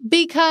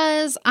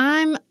 Because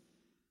I'm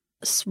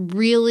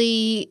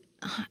really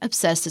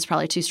obsessed is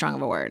probably too strong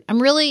of a word.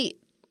 I'm really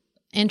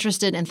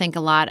interested and think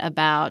a lot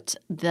about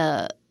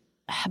the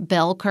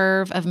bell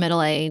curve of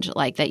middle age,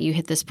 like that you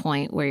hit this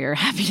point where your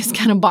happiness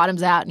kind of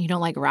bottoms out and you don't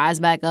like rise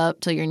back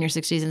up till you're in your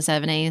 60s and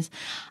 70s.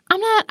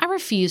 I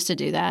refuse to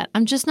do that.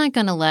 I'm just not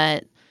going to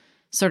let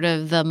sort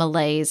of the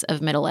malaise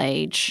of middle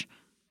age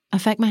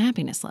affect my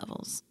happiness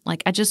levels.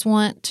 Like, I just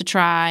want to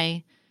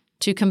try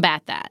to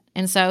combat that.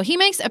 And so he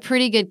makes a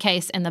pretty good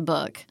case in the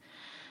book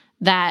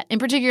that, in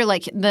particular,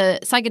 like the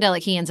psychedelic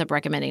he ends up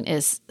recommending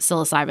is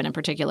psilocybin in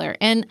particular.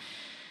 And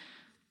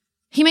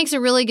he makes a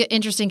really good,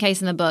 interesting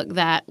case in the book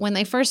that when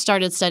they first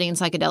started studying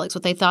psychedelics,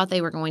 what they thought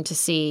they were going to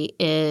see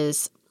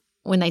is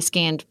when they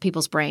scanned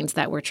people's brains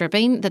that were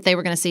tripping, that they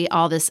were going to see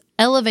all this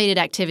elevated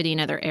activity in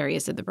other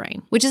areas of the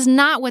brain, which is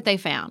not what they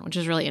found, which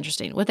is really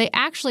interesting. What they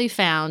actually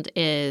found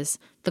is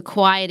the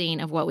quieting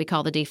of what we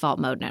call the default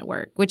mode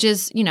network, which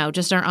is,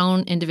 just our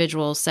own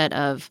individual set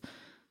of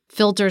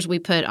filters we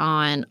put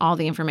on all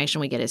the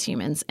information we get as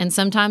humans. And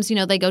sometimes,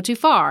 they go too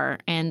far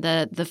and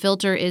the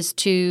filter is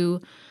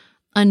too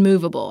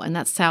unmovable. And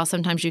that's how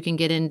sometimes you can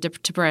get into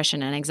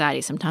depression and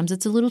anxiety. Sometimes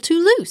it's a little too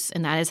loose,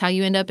 and that is how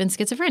you end up in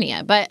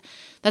schizophrenia. But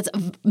that's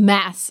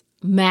mass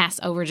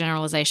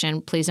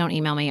overgeneralization. Please don't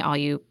email me, all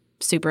you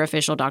super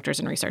official doctors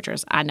and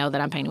researchers. I know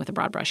that I'm painting with a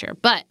broad brush here.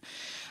 But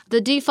the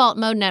default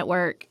mode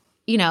network,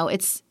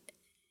 it's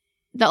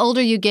the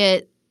older you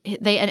get,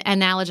 they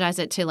analogize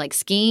it to like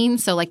skiing.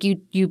 So like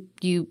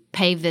you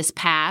pave this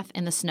path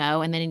in the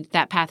snow, and then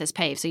that path is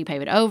paved. So you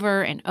pave it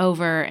over and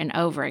over and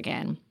over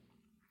again.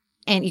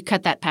 And you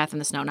cut that path in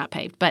the snow, not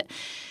paved.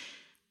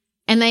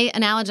 And they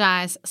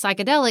analogize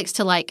psychedelics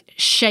to like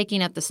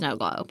shaking up the snow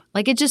globe.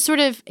 Like it just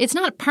sort of, it's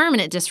not a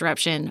permanent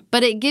disruption,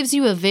 but it gives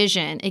you a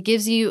vision. It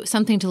gives you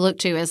something to look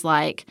to as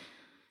like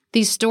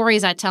these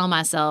stories I tell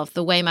myself,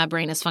 the way my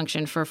brain has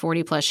functioned for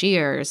 40 plus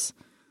years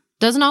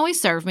doesn't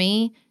always serve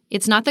me.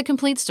 It's not the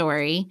complete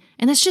story.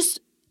 And that's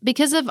just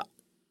because of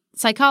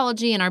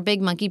psychology and our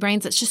big monkey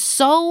brains. It's just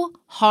so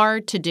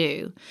hard to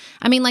do.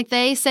 I mean, like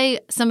they say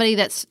somebody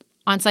that's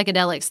on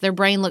psychedelics, their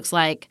brain looks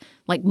like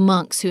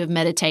monks who have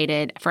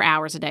meditated for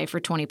hours a day for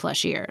 20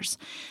 plus years.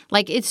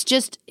 Like it's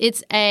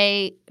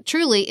a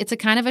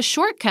kind of a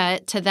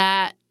shortcut to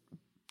that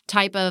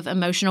type of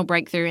emotional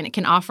breakthrough, and it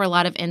can offer a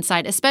lot of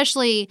insight,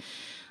 especially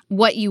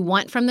what you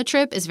want from the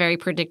trip is very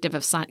predictive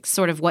of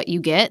sort of what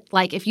you get.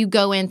 Like if you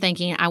go in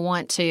thinking, I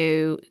want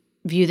to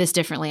view this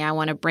differently, I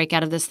want to break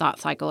out of this thought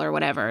cycle or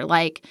whatever,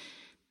 like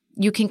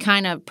you can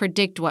kind of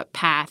predict what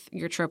path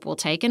your trip will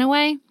take in a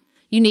way.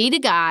 You need a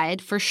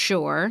guide for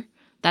sure.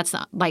 That's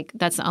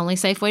the only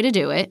safe way to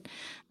do it,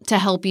 to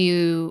help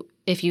you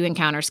if you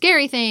encounter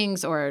scary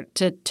things or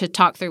to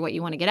talk through what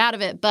you want to get out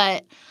of it.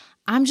 But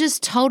I'm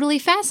just totally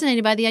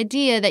fascinated by the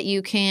idea that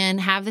you can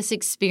have this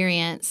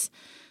experience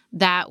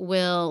that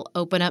will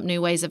open up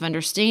new ways of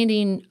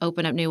understanding,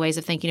 open up new ways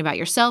of thinking about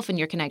yourself and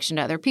your connection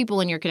to other people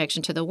and your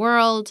connection to the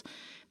world.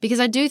 Because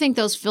I do think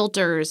those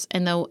filters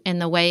and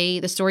the way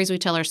the stories we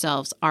tell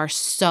ourselves are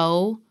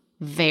so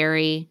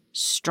very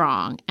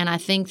strong. And I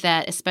think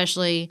that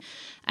especially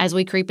as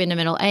we creep into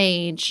middle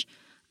age,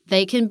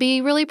 they can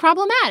be really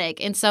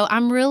problematic. And so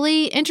I'm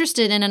really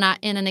interested in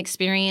an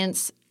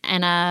experience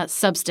and a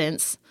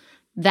substance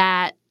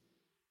that,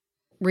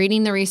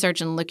 reading the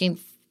research and looking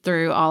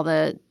through all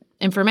the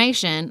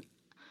information,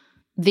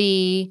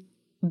 the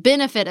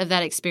benefit of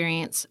that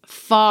experience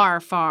far,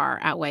 far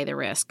outweigh the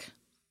risk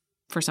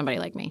for somebody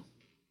like me.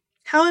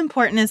 How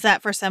important is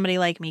that for somebody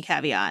like me,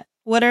 caveat?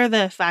 What are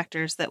the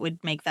factors that would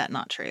make that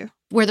not true?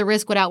 Where the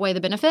risk would outweigh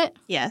the benefit?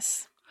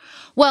 Yes.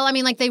 Well, I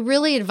mean, like they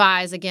really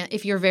advise, again,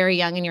 if you're very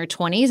young in your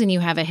 20s and you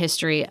have a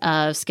history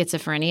of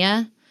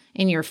schizophrenia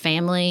in your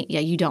family,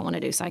 you don't want to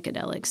do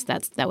psychedelics.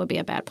 That would be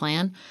a bad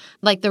plan.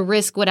 Like the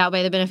risk would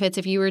outweigh the benefits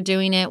if you were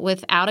doing it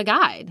without a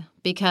guide,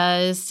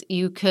 because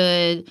you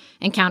could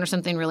encounter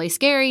something really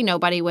scary.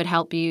 Nobody would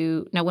help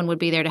you. No one would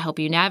be there to help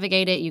you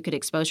navigate it. You could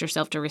expose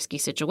yourself to risky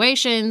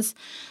situations.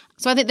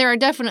 So I think there are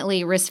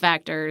definitely risk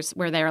factors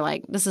where they're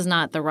like, this is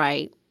not the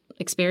right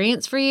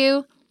experience for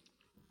you.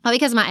 Not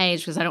because of my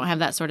age, because I don't have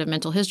that sort of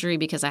mental history,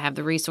 because I have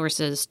the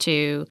resources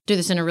to do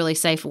this in a really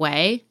safe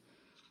way.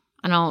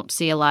 I don't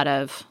see a lot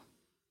of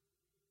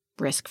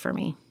risk for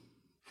me.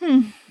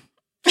 So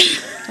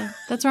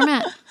that's where I'm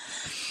at.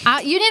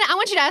 I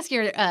want you to ask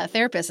your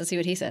therapist and see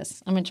what he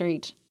says. I'm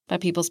intrigued by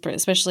people's,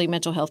 especially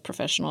mental health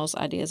professionals'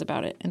 ideas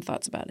about it and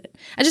thoughts about it.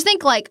 I just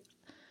think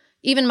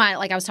even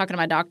I was talking to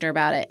my doctor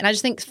about it, and I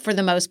just think for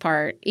the most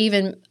part,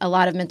 even a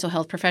lot of mental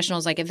health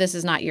professionals, like if this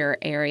is not your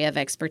area of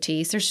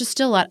expertise, there's just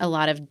still a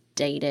lot of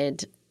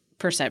dated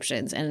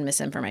perceptions and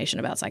misinformation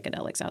about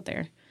psychedelics out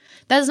there.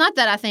 That is not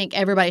that I think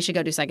everybody should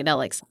go do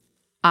psychedelics,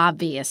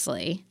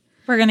 obviously.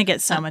 We're going to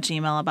get so much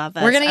email about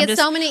this. We're going to get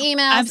so many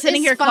emails. I'm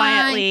sitting here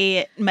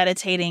quietly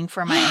meditating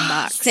for my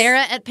inbox.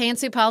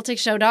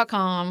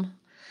 Sarah@pantsuitpolitics.show.com.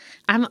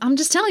 I'm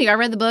just telling you, I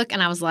read the book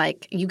and I was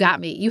like, you got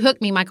me. You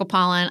hooked me, Michael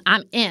Pollan.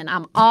 I'm in.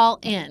 I'm all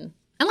in. And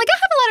I have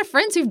a lot of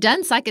friends who've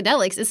done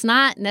psychedelics. It's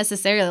not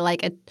necessarily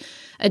like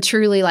a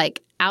truly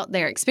out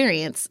there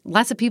experience.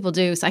 Lots of people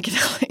do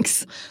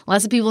psychedelics.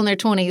 Lots of people in their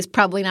 20s,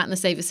 probably not in the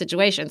safest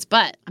situations.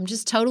 But I'm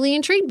just totally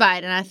intrigued by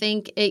it. And I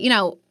think, you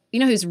know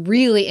who's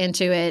really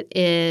into it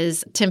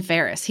is Tim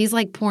Ferriss. He's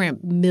like pouring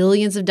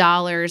millions of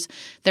dollars.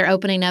 They're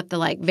opening up the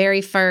like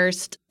very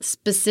first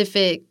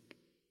specific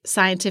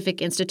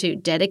scientific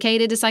institute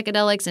dedicated to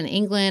psychedelics in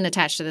England,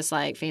 attached to this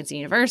like fancy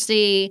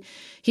university.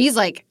 He's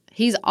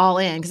all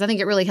in because I think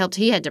it really helped.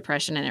 He had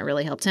depression and it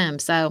really helped him.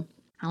 So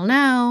I don't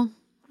know.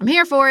 I'm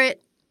here for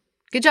it.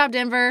 Good job,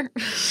 Denver.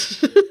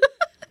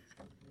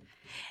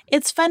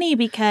 It's funny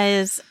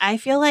because I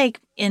feel like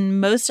in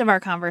most of our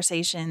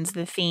conversations,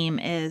 the theme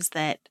is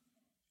that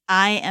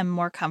I am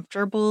more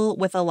comfortable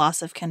with a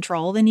loss of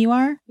control than you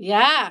are.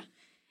 Yeah.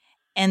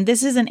 And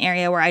this is an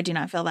area where I do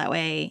not feel that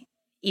way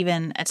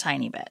even a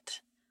tiny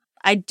bit.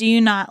 I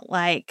do not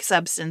like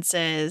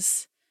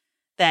substances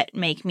that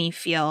make me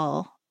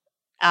feel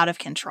out of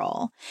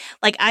control.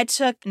 Like I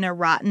took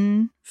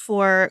Neurontin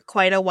for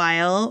quite a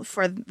while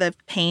for the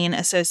pain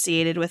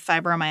associated with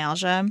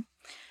fibromyalgia.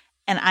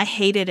 And I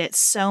hated it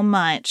so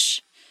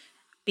much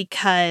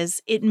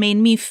because it made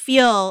me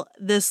feel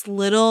this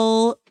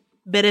little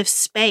bit of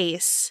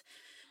space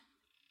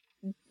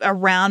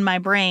around my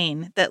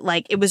brain that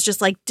like it was just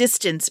like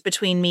distance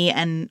between me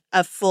and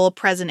a full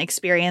present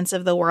experience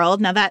of the world.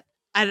 Now that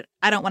I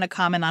don't want to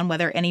comment on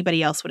whether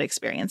anybody else would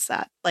experience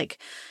that. Like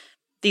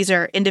these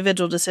are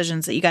individual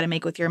decisions that you got to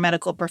make with your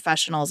medical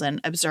professionals and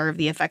observe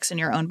the effects in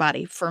your own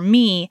body. For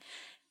me,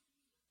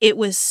 it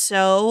was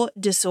so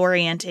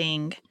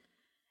disorienting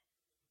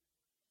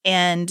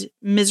and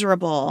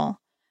miserable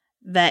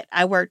that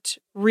I worked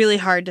really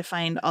hard to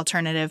find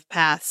alternative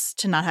paths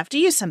to not have to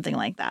use something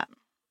like that.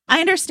 I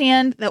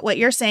understand that what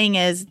you're saying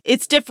is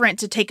it's different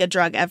to take a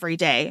drug every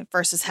day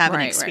versus have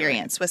an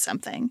experience with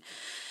something.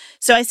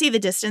 So I see the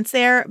distance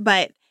there,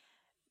 but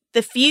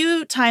the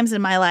few times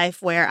in my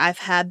life where I've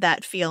had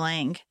that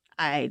feeling,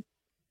 I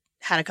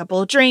had a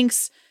couple of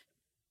drinks,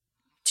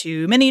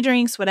 too many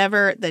drinks,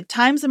 whatever, the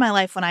times in my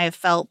life when I have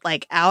felt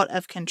like out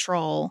of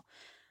control,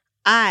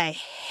 I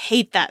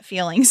hate that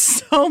feeling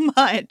so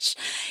much.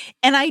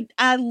 And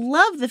I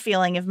love the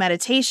feeling of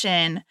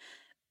meditation,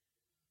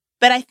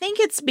 but I think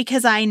it's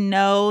because I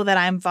know that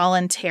I'm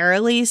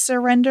voluntarily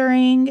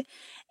surrendering,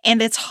 and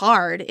it's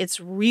hard. It's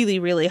really,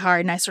 really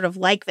hard, and I sort of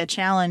like the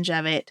challenge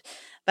of it.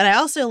 But I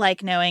also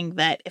like knowing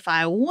that if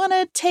I want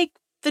to take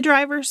the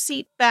driver's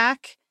seat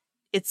back,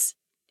 it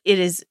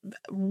is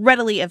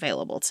readily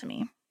available to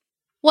me.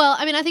 Well,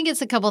 I mean, I think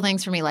it's a couple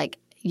things for me. Like,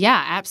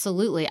 yeah,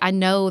 absolutely. I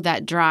know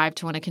that drive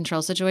to want to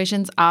control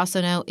situations. I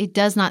also know it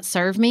does not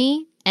serve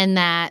me, and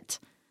that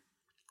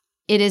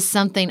it is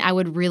something I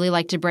would really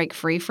like to break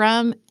free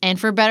from. And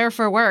for better or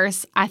for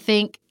worse, I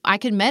think I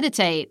could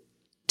meditate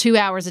 2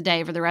 hours a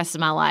day for the rest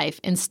of my life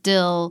and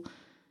still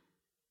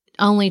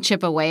only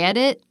chip away at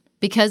it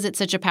because it's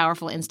such a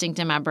powerful instinct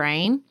in my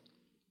brain.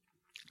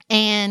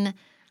 And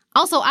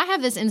also, I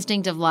have this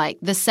instinct of like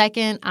the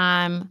second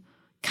I'm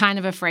kind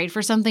of afraid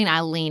for something,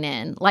 I lean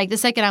in. Like the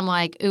second I'm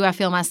like, ooh, I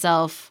feel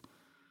myself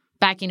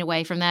backing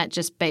away from that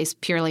just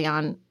based purely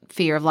on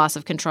fear of loss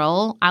of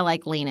control, I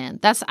like lean in.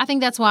 I think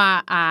that's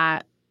why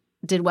I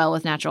did well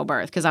with natural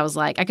birth, because I was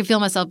like, I could feel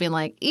myself being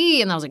like,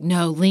 and I was like,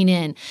 no, lean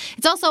in.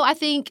 It's also, I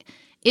think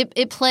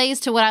it plays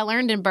to what I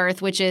learned in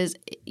birth, which is,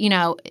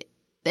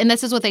 and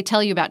this is what they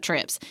tell you about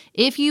trips.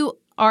 If you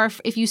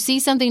see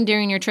something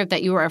during your trip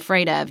that you were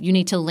afraid of, you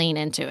need to lean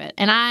into it.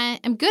 And I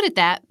am good at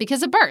that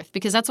because of birth,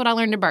 because that's what I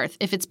learned in birth.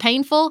 If it's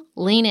painful,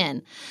 lean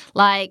in.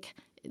 Like,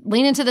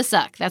 lean into the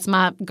suck. That's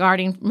my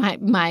guiding light,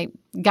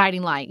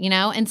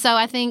 And so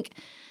I think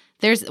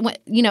there's,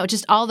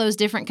 just all those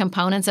different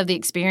components of the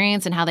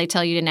experience and how they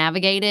tell you to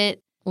navigate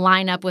it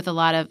line up with a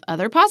lot of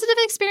other positive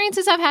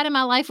experiences I've had in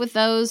my life with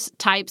those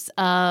types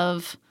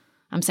of,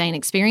 I'm saying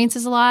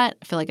experiences a lot.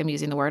 I feel like I'm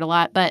using the word a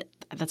lot, but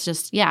that's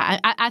just,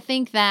 I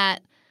think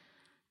that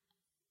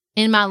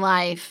in my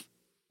life,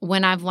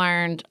 when I've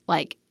learned,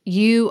 like,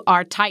 you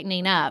are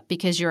tightening up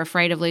because you're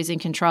afraid of losing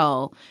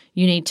control,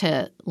 you need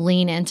to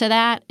lean into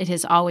that. It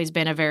has always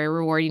been a very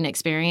rewarding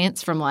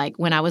experience, from like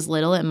when I was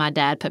little and my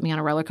dad put me on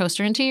a roller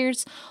coaster in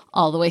tears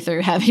all the way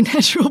through having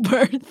natural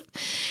birth.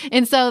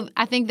 And so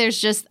I think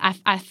there's just,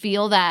 I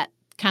feel that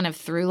kind of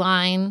through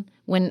line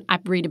when I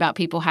read about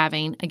people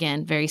having,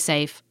 again, very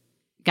safe,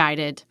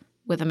 guided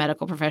with a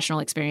medical professional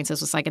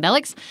experiences with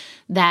psychedelics,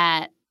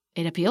 that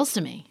it appeals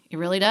to me. It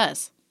really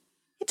does.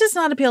 It does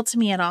not appeal to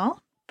me at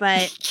all.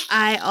 But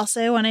I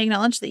also want to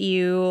acknowledge that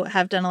you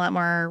have done a lot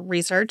more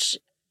research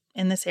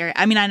in this area.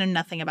 I mean, I know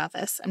nothing about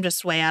this. I'm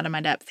just way out of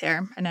my depth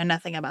here. I know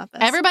nothing about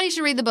this. Everybody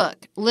should read the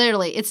book.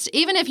 Literally. It's,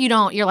 even if you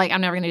don't, you're like, I'm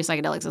never going to do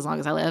psychedelics as long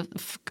as I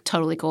live.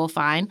 Totally cool.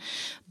 Fine.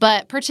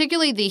 But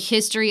particularly the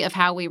history of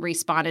how we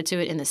responded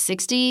to it in the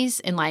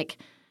 60s and like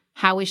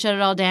how we shut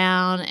it all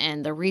down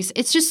and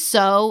it's just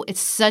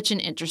it's such an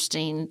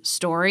interesting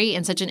story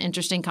and such an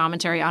interesting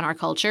commentary on our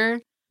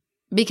culture.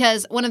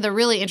 Because one of the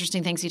really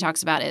interesting things he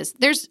talks about is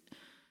the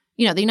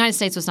United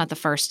States was not the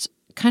first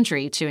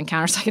country to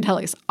encounter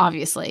psychedelics,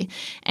 obviously.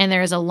 And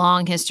there is a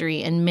long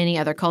history in many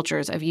other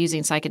cultures of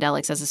using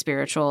psychedelics as a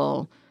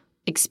spiritual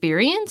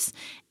experience.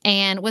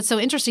 And what's so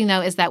interesting,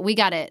 though, is that we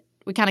kind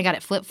of got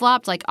it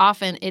flip-flopped. Like,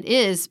 often it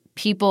is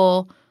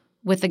people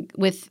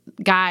with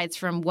guides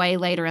from way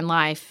later in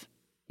life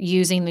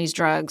using these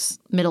drugs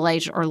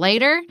middle-aged or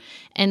later.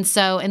 And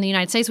so in the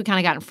United States, we kind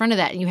of got in front of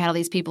that. And you had all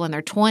these people in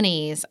their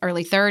 20s,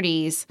 early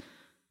 30s,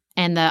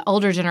 and the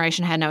older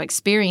generation had no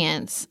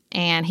experience.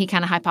 And he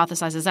kind of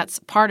hypothesizes that's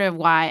part of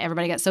why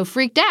everybody got so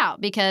freaked out,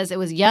 because it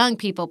was young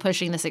people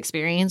pushing this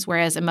experience,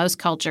 whereas in most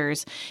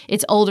cultures,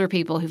 it's older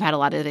people who've had a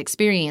lot of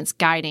experience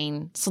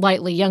guiding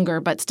slightly younger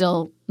but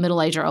still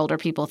middle-aged or older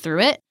people through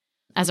it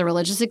as a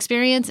religious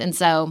experience. And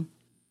so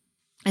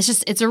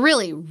it's a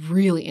really,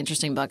 really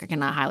interesting book. I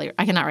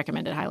cannot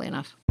recommend it highly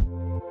enough.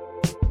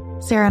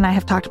 Sarah and I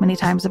have talked many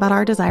times about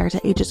our desire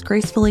to age as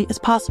gracefully as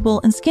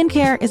possible, and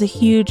skincare is a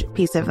huge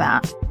piece of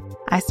that.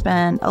 I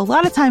spend a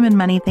lot of time and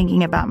money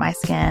thinking about my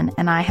skin,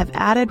 and I have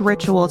added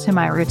Ritual to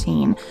my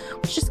routine,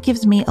 which just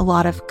gives me a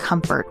lot of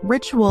comfort.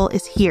 Ritual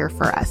is here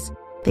for us.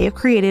 They have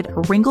created a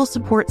wrinkle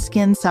support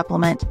skin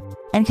supplement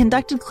and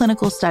conducted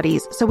clinical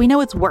studies, so we know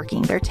it's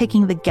working. They're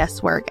taking the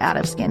guesswork out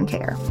of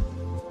skincare.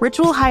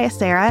 Ritual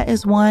Hyacera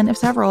is one of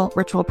several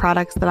Ritual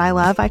products that I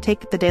love. I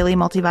take the daily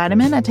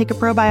multivitamin, I take a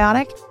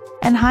probiotic,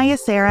 and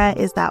Hyacera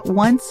is that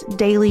once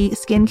daily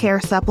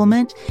skincare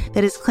supplement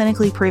that is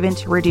clinically proven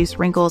to reduce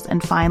wrinkles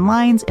and fine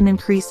lines and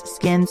increase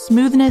skin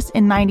smoothness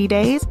in 90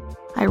 days.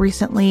 I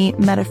recently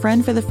met a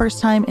friend for the first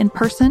time in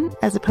person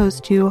as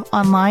opposed to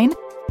online,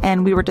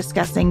 and we were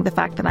discussing the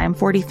fact that I am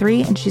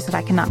 43, and she said,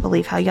 "I cannot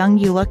believe how young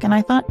you look." And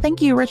I thought,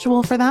 thank you,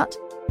 Ritual, for that.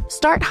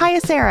 Start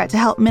Hyacera to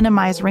help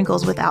minimize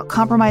wrinkles without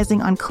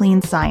compromising on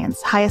clean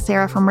science.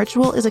 Hyacera from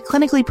Ritual is a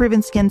clinically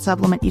proven skin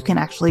supplement you can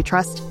actually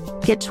trust.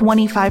 Get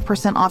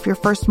 25% off your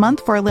first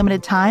month for a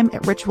limited time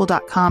at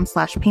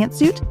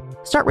ritual.com/pantsuit.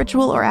 Start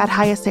Ritual or add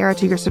Hyacera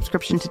to your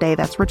subscription today.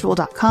 That's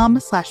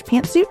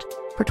ritual.com/pantsuit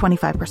for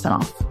 25%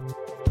 off.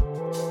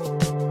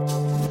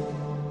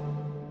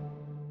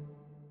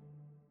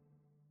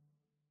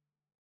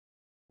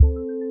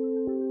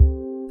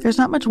 There's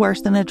not much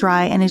worse than a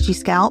dry and itchy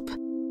scalp.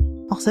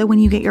 Also, when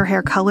you get your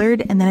hair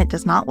colored and then it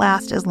does not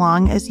last as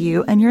long as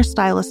you and your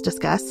stylist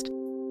discussed.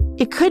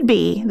 It could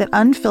be that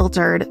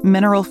unfiltered,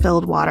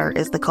 mineral-filled water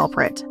is the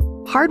culprit.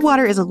 Hard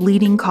water is a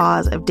leading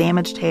cause of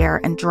damaged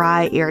hair and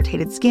dry,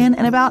 irritated skin,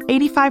 and about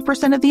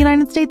 85% of the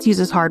United States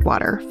uses hard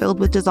water, filled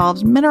with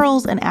dissolved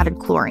minerals and added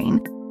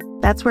chlorine.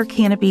 That's where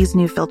Canopy's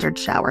new filtered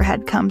shower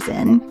head comes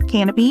in.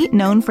 Canopy,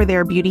 known for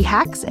their beauty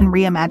hacks and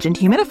reimagined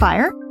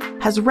humidifier,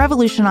 has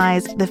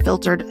revolutionized the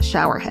filtered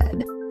shower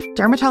head.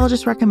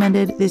 Dermatologists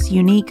recommended this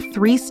unique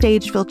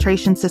 3-stage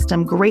filtration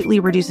system greatly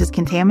reduces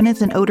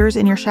contaminants and odors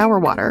in your shower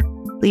water,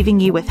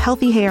 leaving you with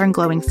healthy hair and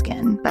glowing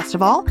skin. Best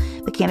of all,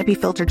 the Canopy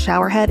filtered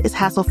shower head is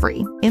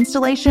hassle-free.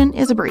 Installation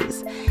is a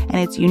breeze, and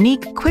its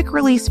unique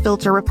quick-release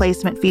filter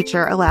replacement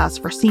feature allows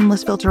for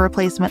seamless filter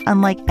replacement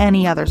unlike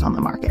any others on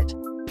the market.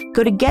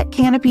 Go to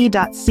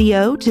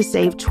getcanopy.co to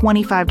save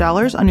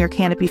 $25 on your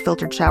Canopy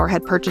filtered shower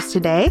head purchase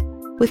today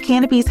with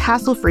Canopy's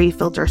hassle-free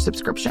filter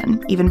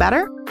subscription. Even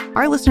better,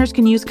 our listeners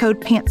can use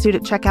code PANTSUIT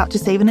at checkout to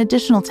save an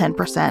additional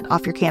 10%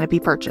 off your Canopy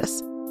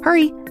purchase.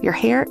 Hurry, your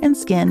hair and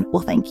skin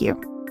will thank you.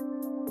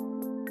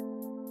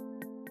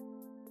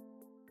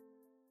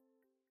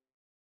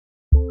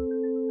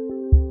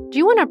 Do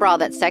you want a bra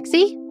that's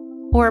sexy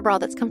or a bra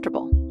that's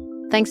comfortable?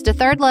 Thanks to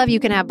Third Love, you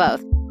can have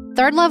both.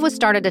 Third Love was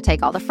started to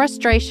take all the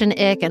frustration,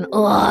 ick, and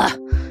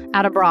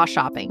out of bra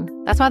shopping.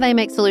 That's why they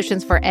make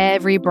solutions for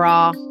every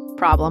bra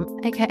problem,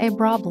 aka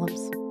problems.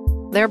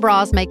 Their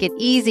bras make it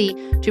easy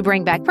to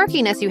bring back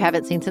perkiness you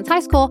haven't seen since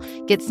high school,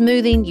 get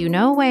smoothing you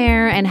know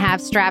where, and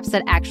have straps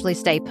that actually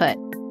stay put.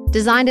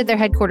 Designed at their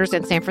headquarters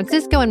in San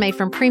Francisco and made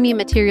from premium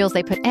materials,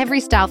 they put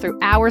every style through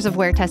hours of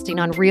wear testing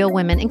on real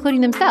women,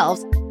 including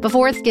themselves,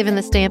 before it's given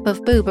the stamp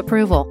of boob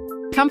approval.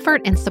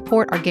 Comfort and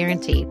support are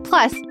guaranteed.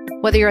 Plus,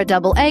 whether you're a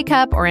double A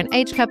cup or an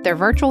H cup, their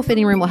virtual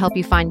fitting room will help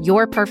you find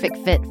your perfect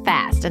fit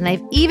fast. And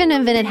they've even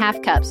invented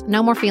half cups.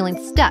 No more feeling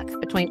stuck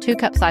between 2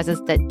 cup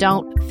sizes that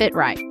don't fit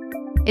right.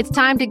 It's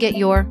time to get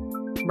your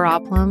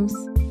problems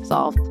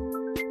solved.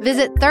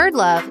 Visit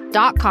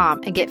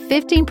thirdlove.com and get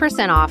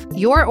 15% off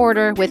your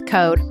order with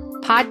code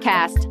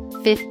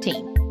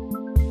podcast15.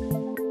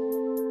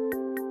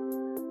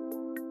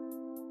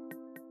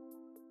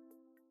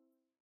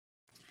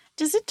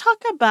 Does it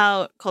talk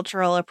about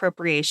cultural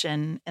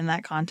appropriation in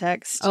that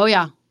context? Oh,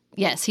 yeah.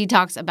 Yes, he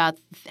talks about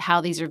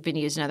how these have been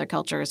used in other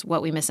cultures,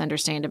 what we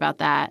misunderstand about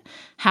that,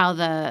 how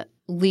the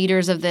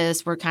leaders of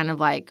this were kind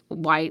of like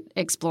white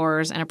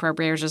explorers and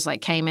appropriators, just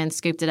like came in,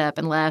 scooped it up,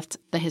 and left.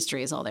 The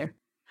history is all there.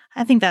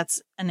 I think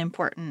that's an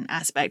important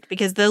aspect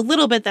because the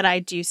little bit that I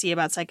do see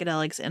about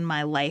psychedelics in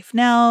my life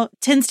now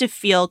tends to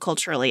feel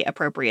culturally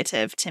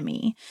appropriative to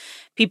me.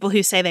 People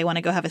who say they want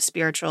to go have a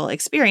spiritual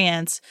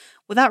experience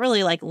without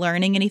really like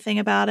learning anything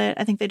about it.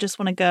 I think they just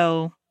want to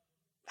go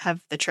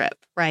have the trip,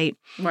 right?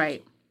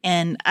 Right.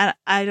 And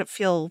I don't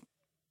feel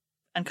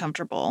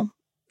uncomfortable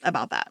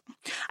about that.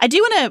 I do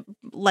want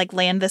to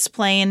land this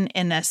plane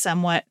in a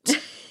somewhat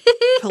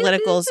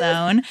political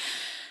zone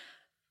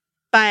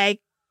by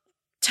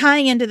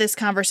tying into this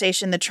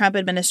conversation the Trump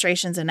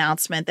administration's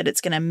announcement that it's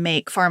going to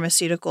make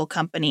pharmaceutical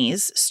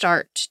companies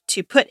start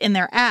to put in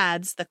their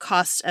ads the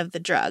cost of the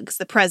drugs.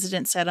 The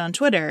president said on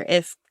Twitter,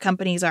 if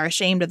companies are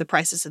ashamed of the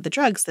prices of the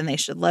drugs, then they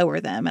should lower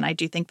them. And I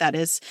do think that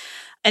is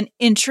an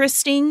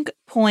interesting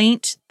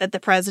point that the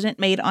president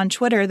made on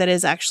Twitter that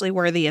is actually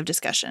worthy of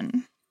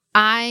discussion.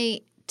 I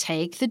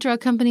take the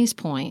drug company's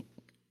point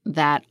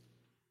that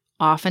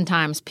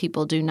oftentimes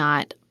people do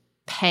not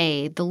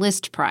pay the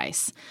list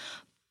price.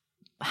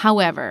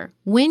 However,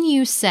 when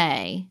you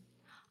say,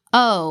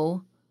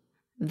 oh,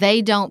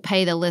 they don't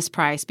pay the list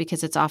price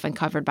because it's often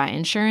covered by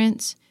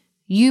insurance,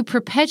 you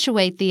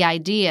perpetuate the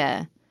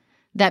idea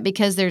that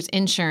because there's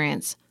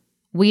insurance,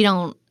 we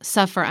don't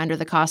suffer under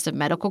the cost of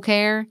medical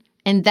care,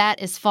 and that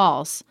is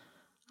false.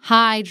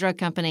 Hi, drug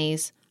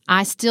companies.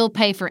 I still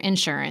pay for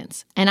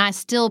insurance, and I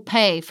still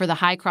pay for the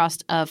high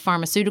cost of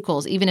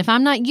pharmaceuticals, even if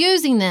I'm not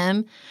using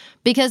them,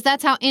 because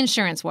that's how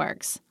insurance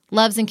works.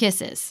 Loves and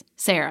kisses,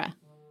 Sarah.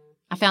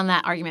 I found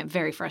that argument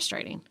very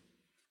frustrating.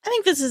 I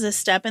think this is a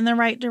step in the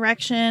right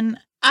direction.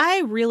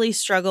 I really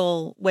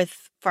struggle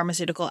with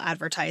pharmaceutical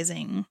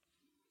advertising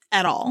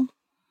at all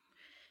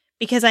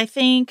because I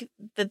think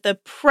that the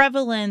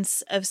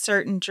prevalence of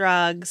certain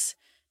drugs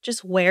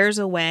just wears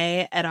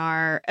away at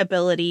our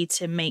ability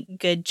to make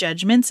good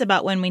judgments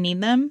about when we need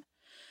them.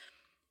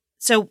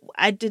 So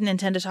I didn't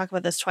intend to talk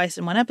about this twice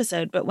in one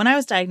episode, but when I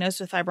was diagnosed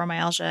with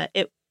fibromyalgia,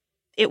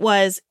 it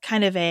was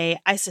kind of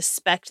I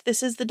suspect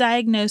this is the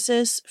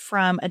diagnosis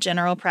from a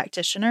general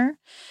practitioner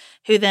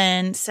who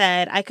then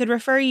said, I could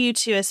refer you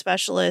to a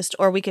specialist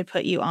or we could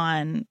put you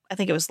on, I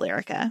think it was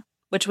Lyrica,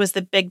 which was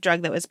the big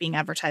drug that was being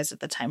advertised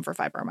at the time for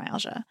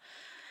fibromyalgia.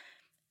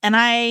 And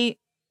I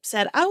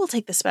said, I will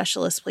take the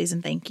specialist, please,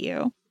 and thank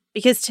you.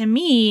 Because to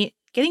me,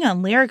 getting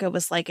on Lyrica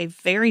was like a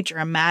very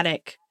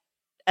dramatic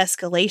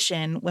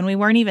escalation when we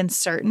weren't even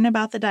certain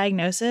about the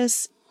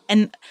diagnosis.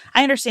 And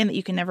I understand that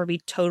you can never be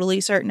totally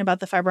certain about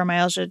the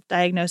fibromyalgia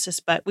diagnosis,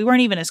 but we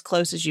weren't even as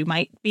close as you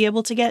might be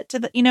able to get to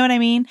the, you know what I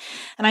mean?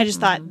 And I just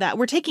thought that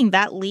we're taking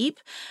that leap.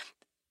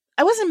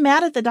 I wasn't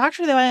mad at the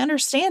doctor, though. I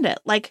understand it.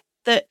 Like,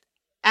 the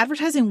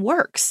advertising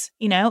works,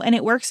 and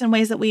it works in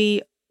ways that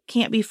we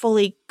can't be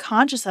fully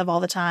conscious of all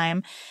the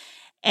time.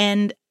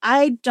 And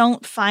I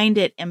don't find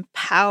it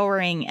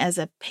empowering as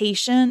a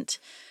patient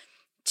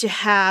to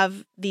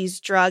have these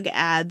drug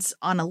ads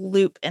on a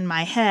loop in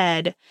my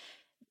head.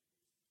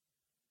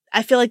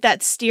 I feel like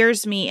that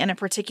steers me in a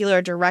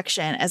particular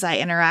direction as I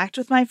interact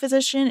with my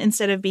physician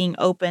instead of being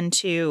open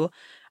to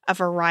a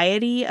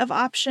variety of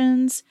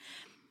options.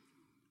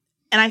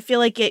 And I feel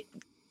like it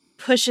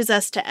pushes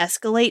us to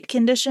escalate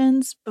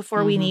conditions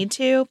before we need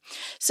to.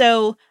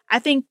 So I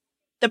think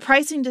the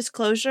pricing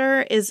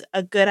disclosure is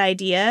a good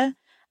idea.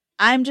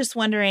 I'm just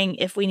wondering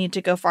if we need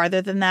to go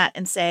farther than that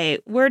and say,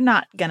 we're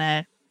not going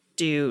to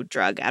do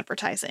drug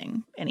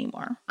advertising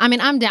anymore. I mean,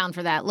 I'm down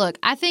for that. Look,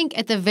 I think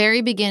at the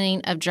very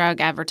beginning of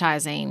drug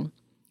advertising,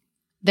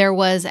 there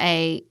was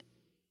a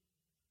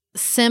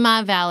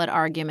semi-valid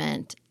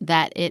argument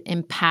that it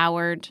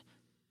empowered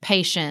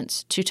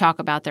patients to talk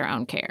about their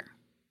own care.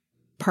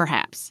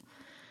 Perhaps.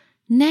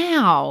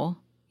 Now,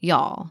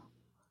 y'all,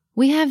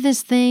 we have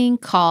this thing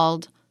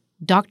called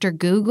Dr.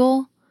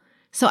 Google.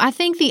 So I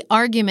think the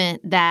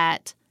argument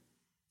that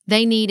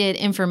they needed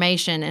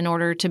information in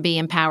order to be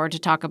empowered to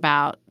talk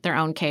about their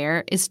own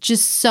care is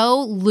just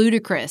so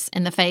ludicrous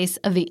in the face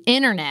of the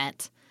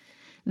internet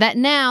that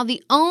now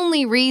the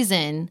only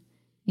reason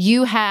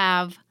you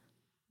have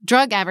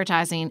drug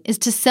advertising is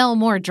to sell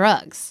more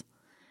drugs.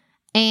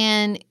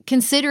 And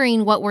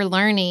considering what we're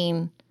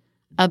learning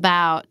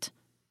about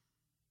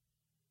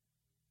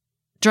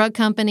drug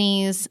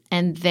companies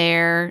and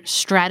their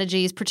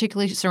strategies,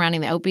 particularly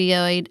surrounding the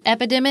opioid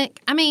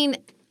epidemic, I mean,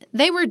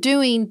 they were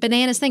doing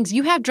bananas things.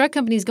 You have drug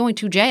companies going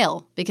to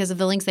jail because of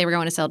the links they were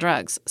going to sell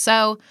drugs.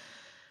 So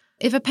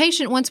if a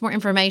patient wants more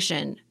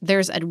information,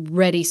 there's a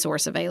ready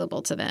source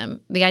available to them.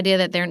 The idea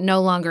that they're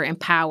no longer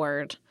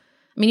empowered.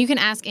 I mean, you can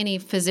ask any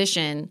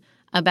physician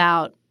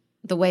about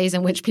the ways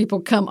in which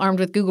people come armed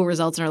with Google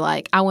results and are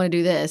like, I want to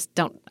do this.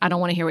 I don't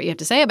want to hear what you have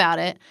to say about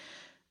it.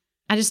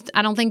 I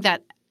don't think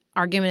that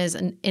argument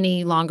is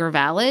any longer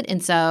valid.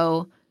 And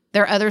so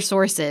there are other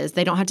sources.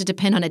 They don't have to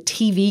depend on a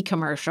TV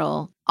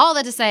commercial. All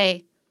that to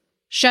say,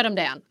 shut them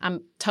down.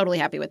 I'm totally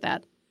happy with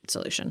that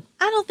solution.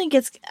 I don't think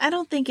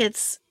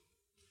it's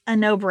a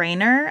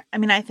no-brainer. I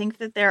mean, I think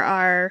that there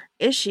are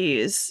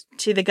issues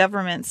to the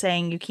government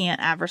saying you can't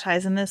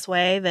advertise in this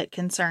way that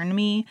concern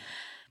me.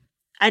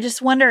 I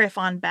just wonder if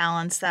on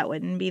balance that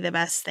wouldn't be the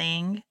best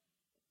thing.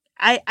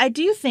 I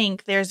do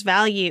think there's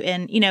value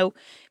in,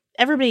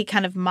 everybody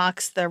kind of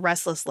mocks the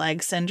restless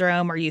leg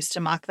syndrome or used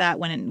to mock that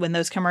when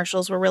those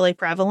commercials were really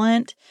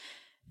prevalent.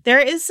 There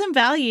is some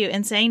value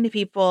in saying to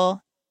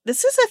people,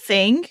 this is a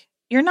thing.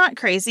 You're not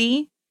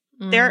crazy.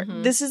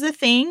 This is a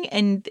thing,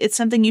 and it's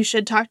something you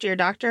should talk to your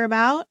doctor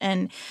about.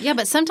 And yeah,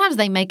 but sometimes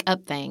they make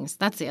up things.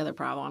 That's the other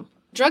problem.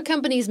 Drug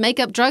companies make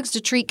up drugs to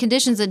treat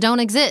conditions that don't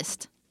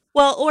exist.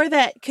 Well, or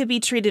that could be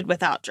treated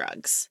without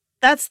drugs.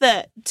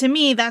 To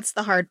me, that's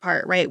the hard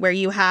part, right? Where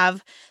you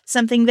have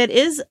something that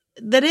is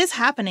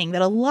happening,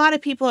 that a lot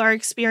of people are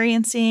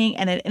experiencing,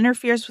 and it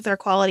interferes with their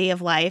quality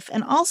of life.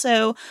 And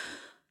also,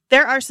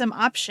 there are some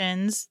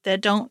options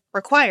that don't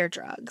require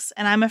drugs.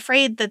 And I'm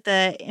afraid that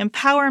the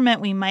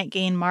empowerment we might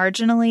gain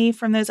marginally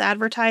from those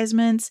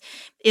advertisements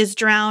is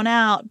drowned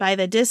out by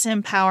the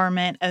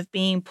disempowerment of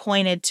being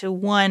pointed to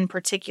one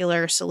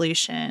particular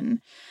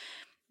solution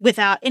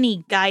without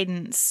any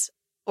guidance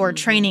or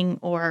training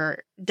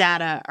or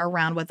data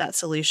around what that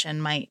solution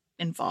might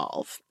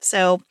involve.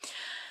 So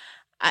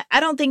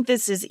I don't think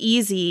this is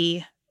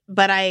easy,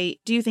 but I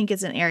do think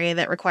it's an area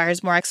that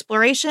requires more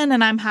exploration,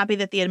 and I'm happy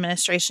that the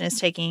administration is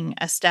taking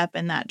a step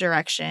in that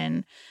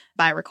direction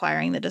by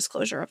requiring the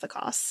disclosure of the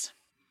costs.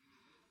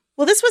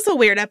 Well, this was a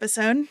weird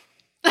episode.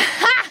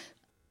 I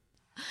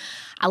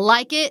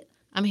like it.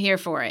 I'm here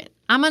for it.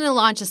 I'm going to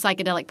launch a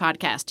psychedelic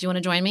podcast. Do you want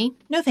to join me?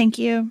 No, thank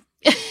you.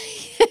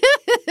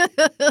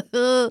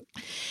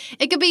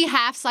 It could be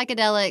half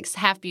psychedelics,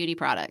 half beauty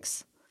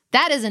products.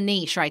 That is a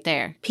niche right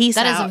there. Peace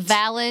out. That is a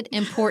valid,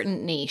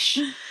 important niche,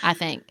 I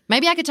think.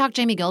 Maybe I could talk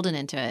Jamie Golden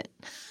into it.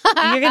 You're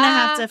going to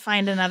have to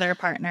find another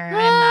partner.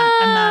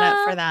 I'm not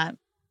up for that.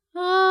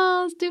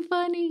 Oh, it's too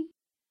funny.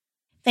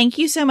 Thank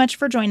you so much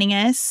for joining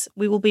us.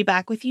 We will be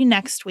back with you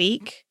next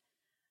week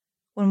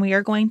when we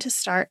are going to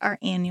start our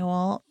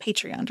annual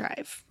Patreon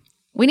drive.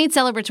 We need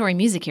celebratory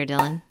music here,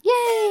 Dylan.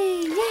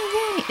 Yay! Yay!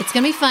 Yay! It's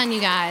going to be fun,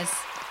 you guys.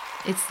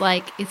 We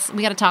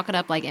got to talk it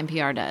up like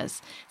NPR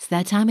does. It's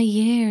that time of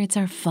year. It's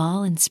our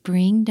fall and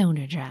spring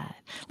donor drive.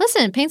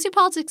 Listen, Pantsuit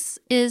Politics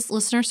is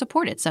listener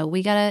supported, so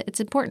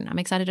it's important. I'm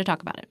excited to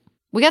talk about it.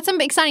 We got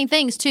some exciting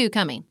things, too,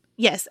 coming.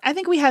 Yes, I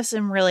think we have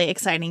some really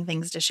exciting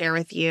things to share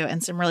with you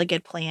and some really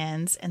good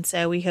plans. And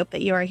so we hope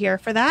that you are here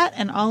for that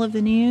and all of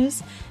the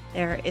news.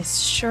 There is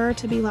sure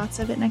to be lots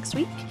of it next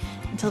week.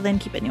 Until then,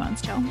 keep it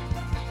nuanced, y'all.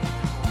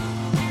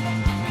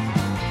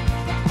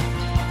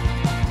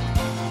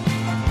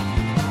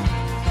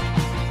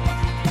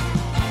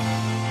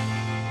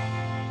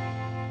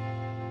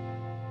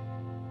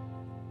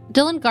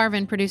 Dylan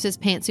Garvin produces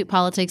Pantsuit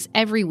Politics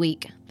every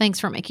week. Thanks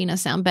for making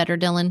us sound better,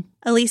 Dylan.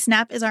 Elise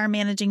Knapp is our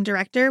managing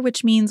director,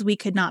 which means we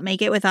could not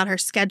make it without her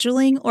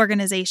scheduling,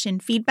 organization,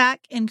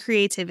 feedback, and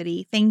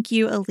creativity. Thank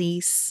you,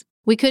 Elise.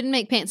 We couldn't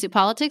make Pantsuit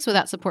Politics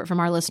without support from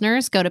our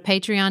listeners. Go to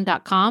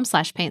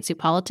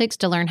patreon.com/pantsuitpolitics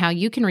to learn how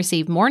you can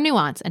receive more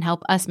nuance and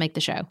help us make the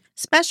show.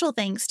 Special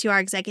thanks to our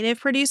executive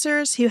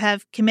producers who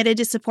have committed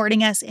to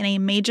supporting us in a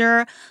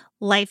major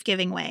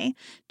life-giving way.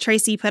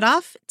 Tracy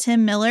Putoff,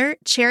 Tim Miller,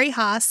 Cherry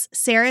Haas,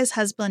 Sarah's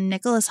husband,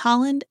 Nicholas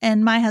Holland,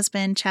 and my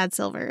husband, Chad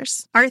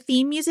Silvers. Our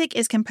theme music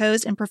is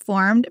composed and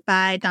performed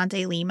by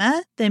Dante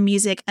Lima. The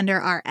music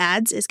under our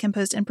ads is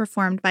composed and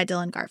performed by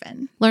Dylan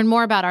Garvin. Learn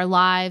more about our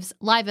live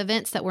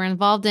events that we're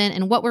involved in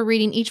and what we're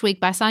reading each week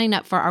by signing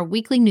up for our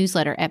weekly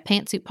newsletter at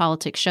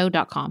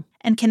pantsuitpoliticsshow.com.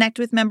 And connect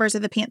with members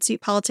of the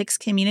Pantsuit Politics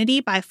community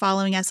by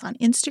following us on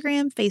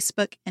Instagram,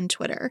 Facebook, and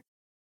Twitter.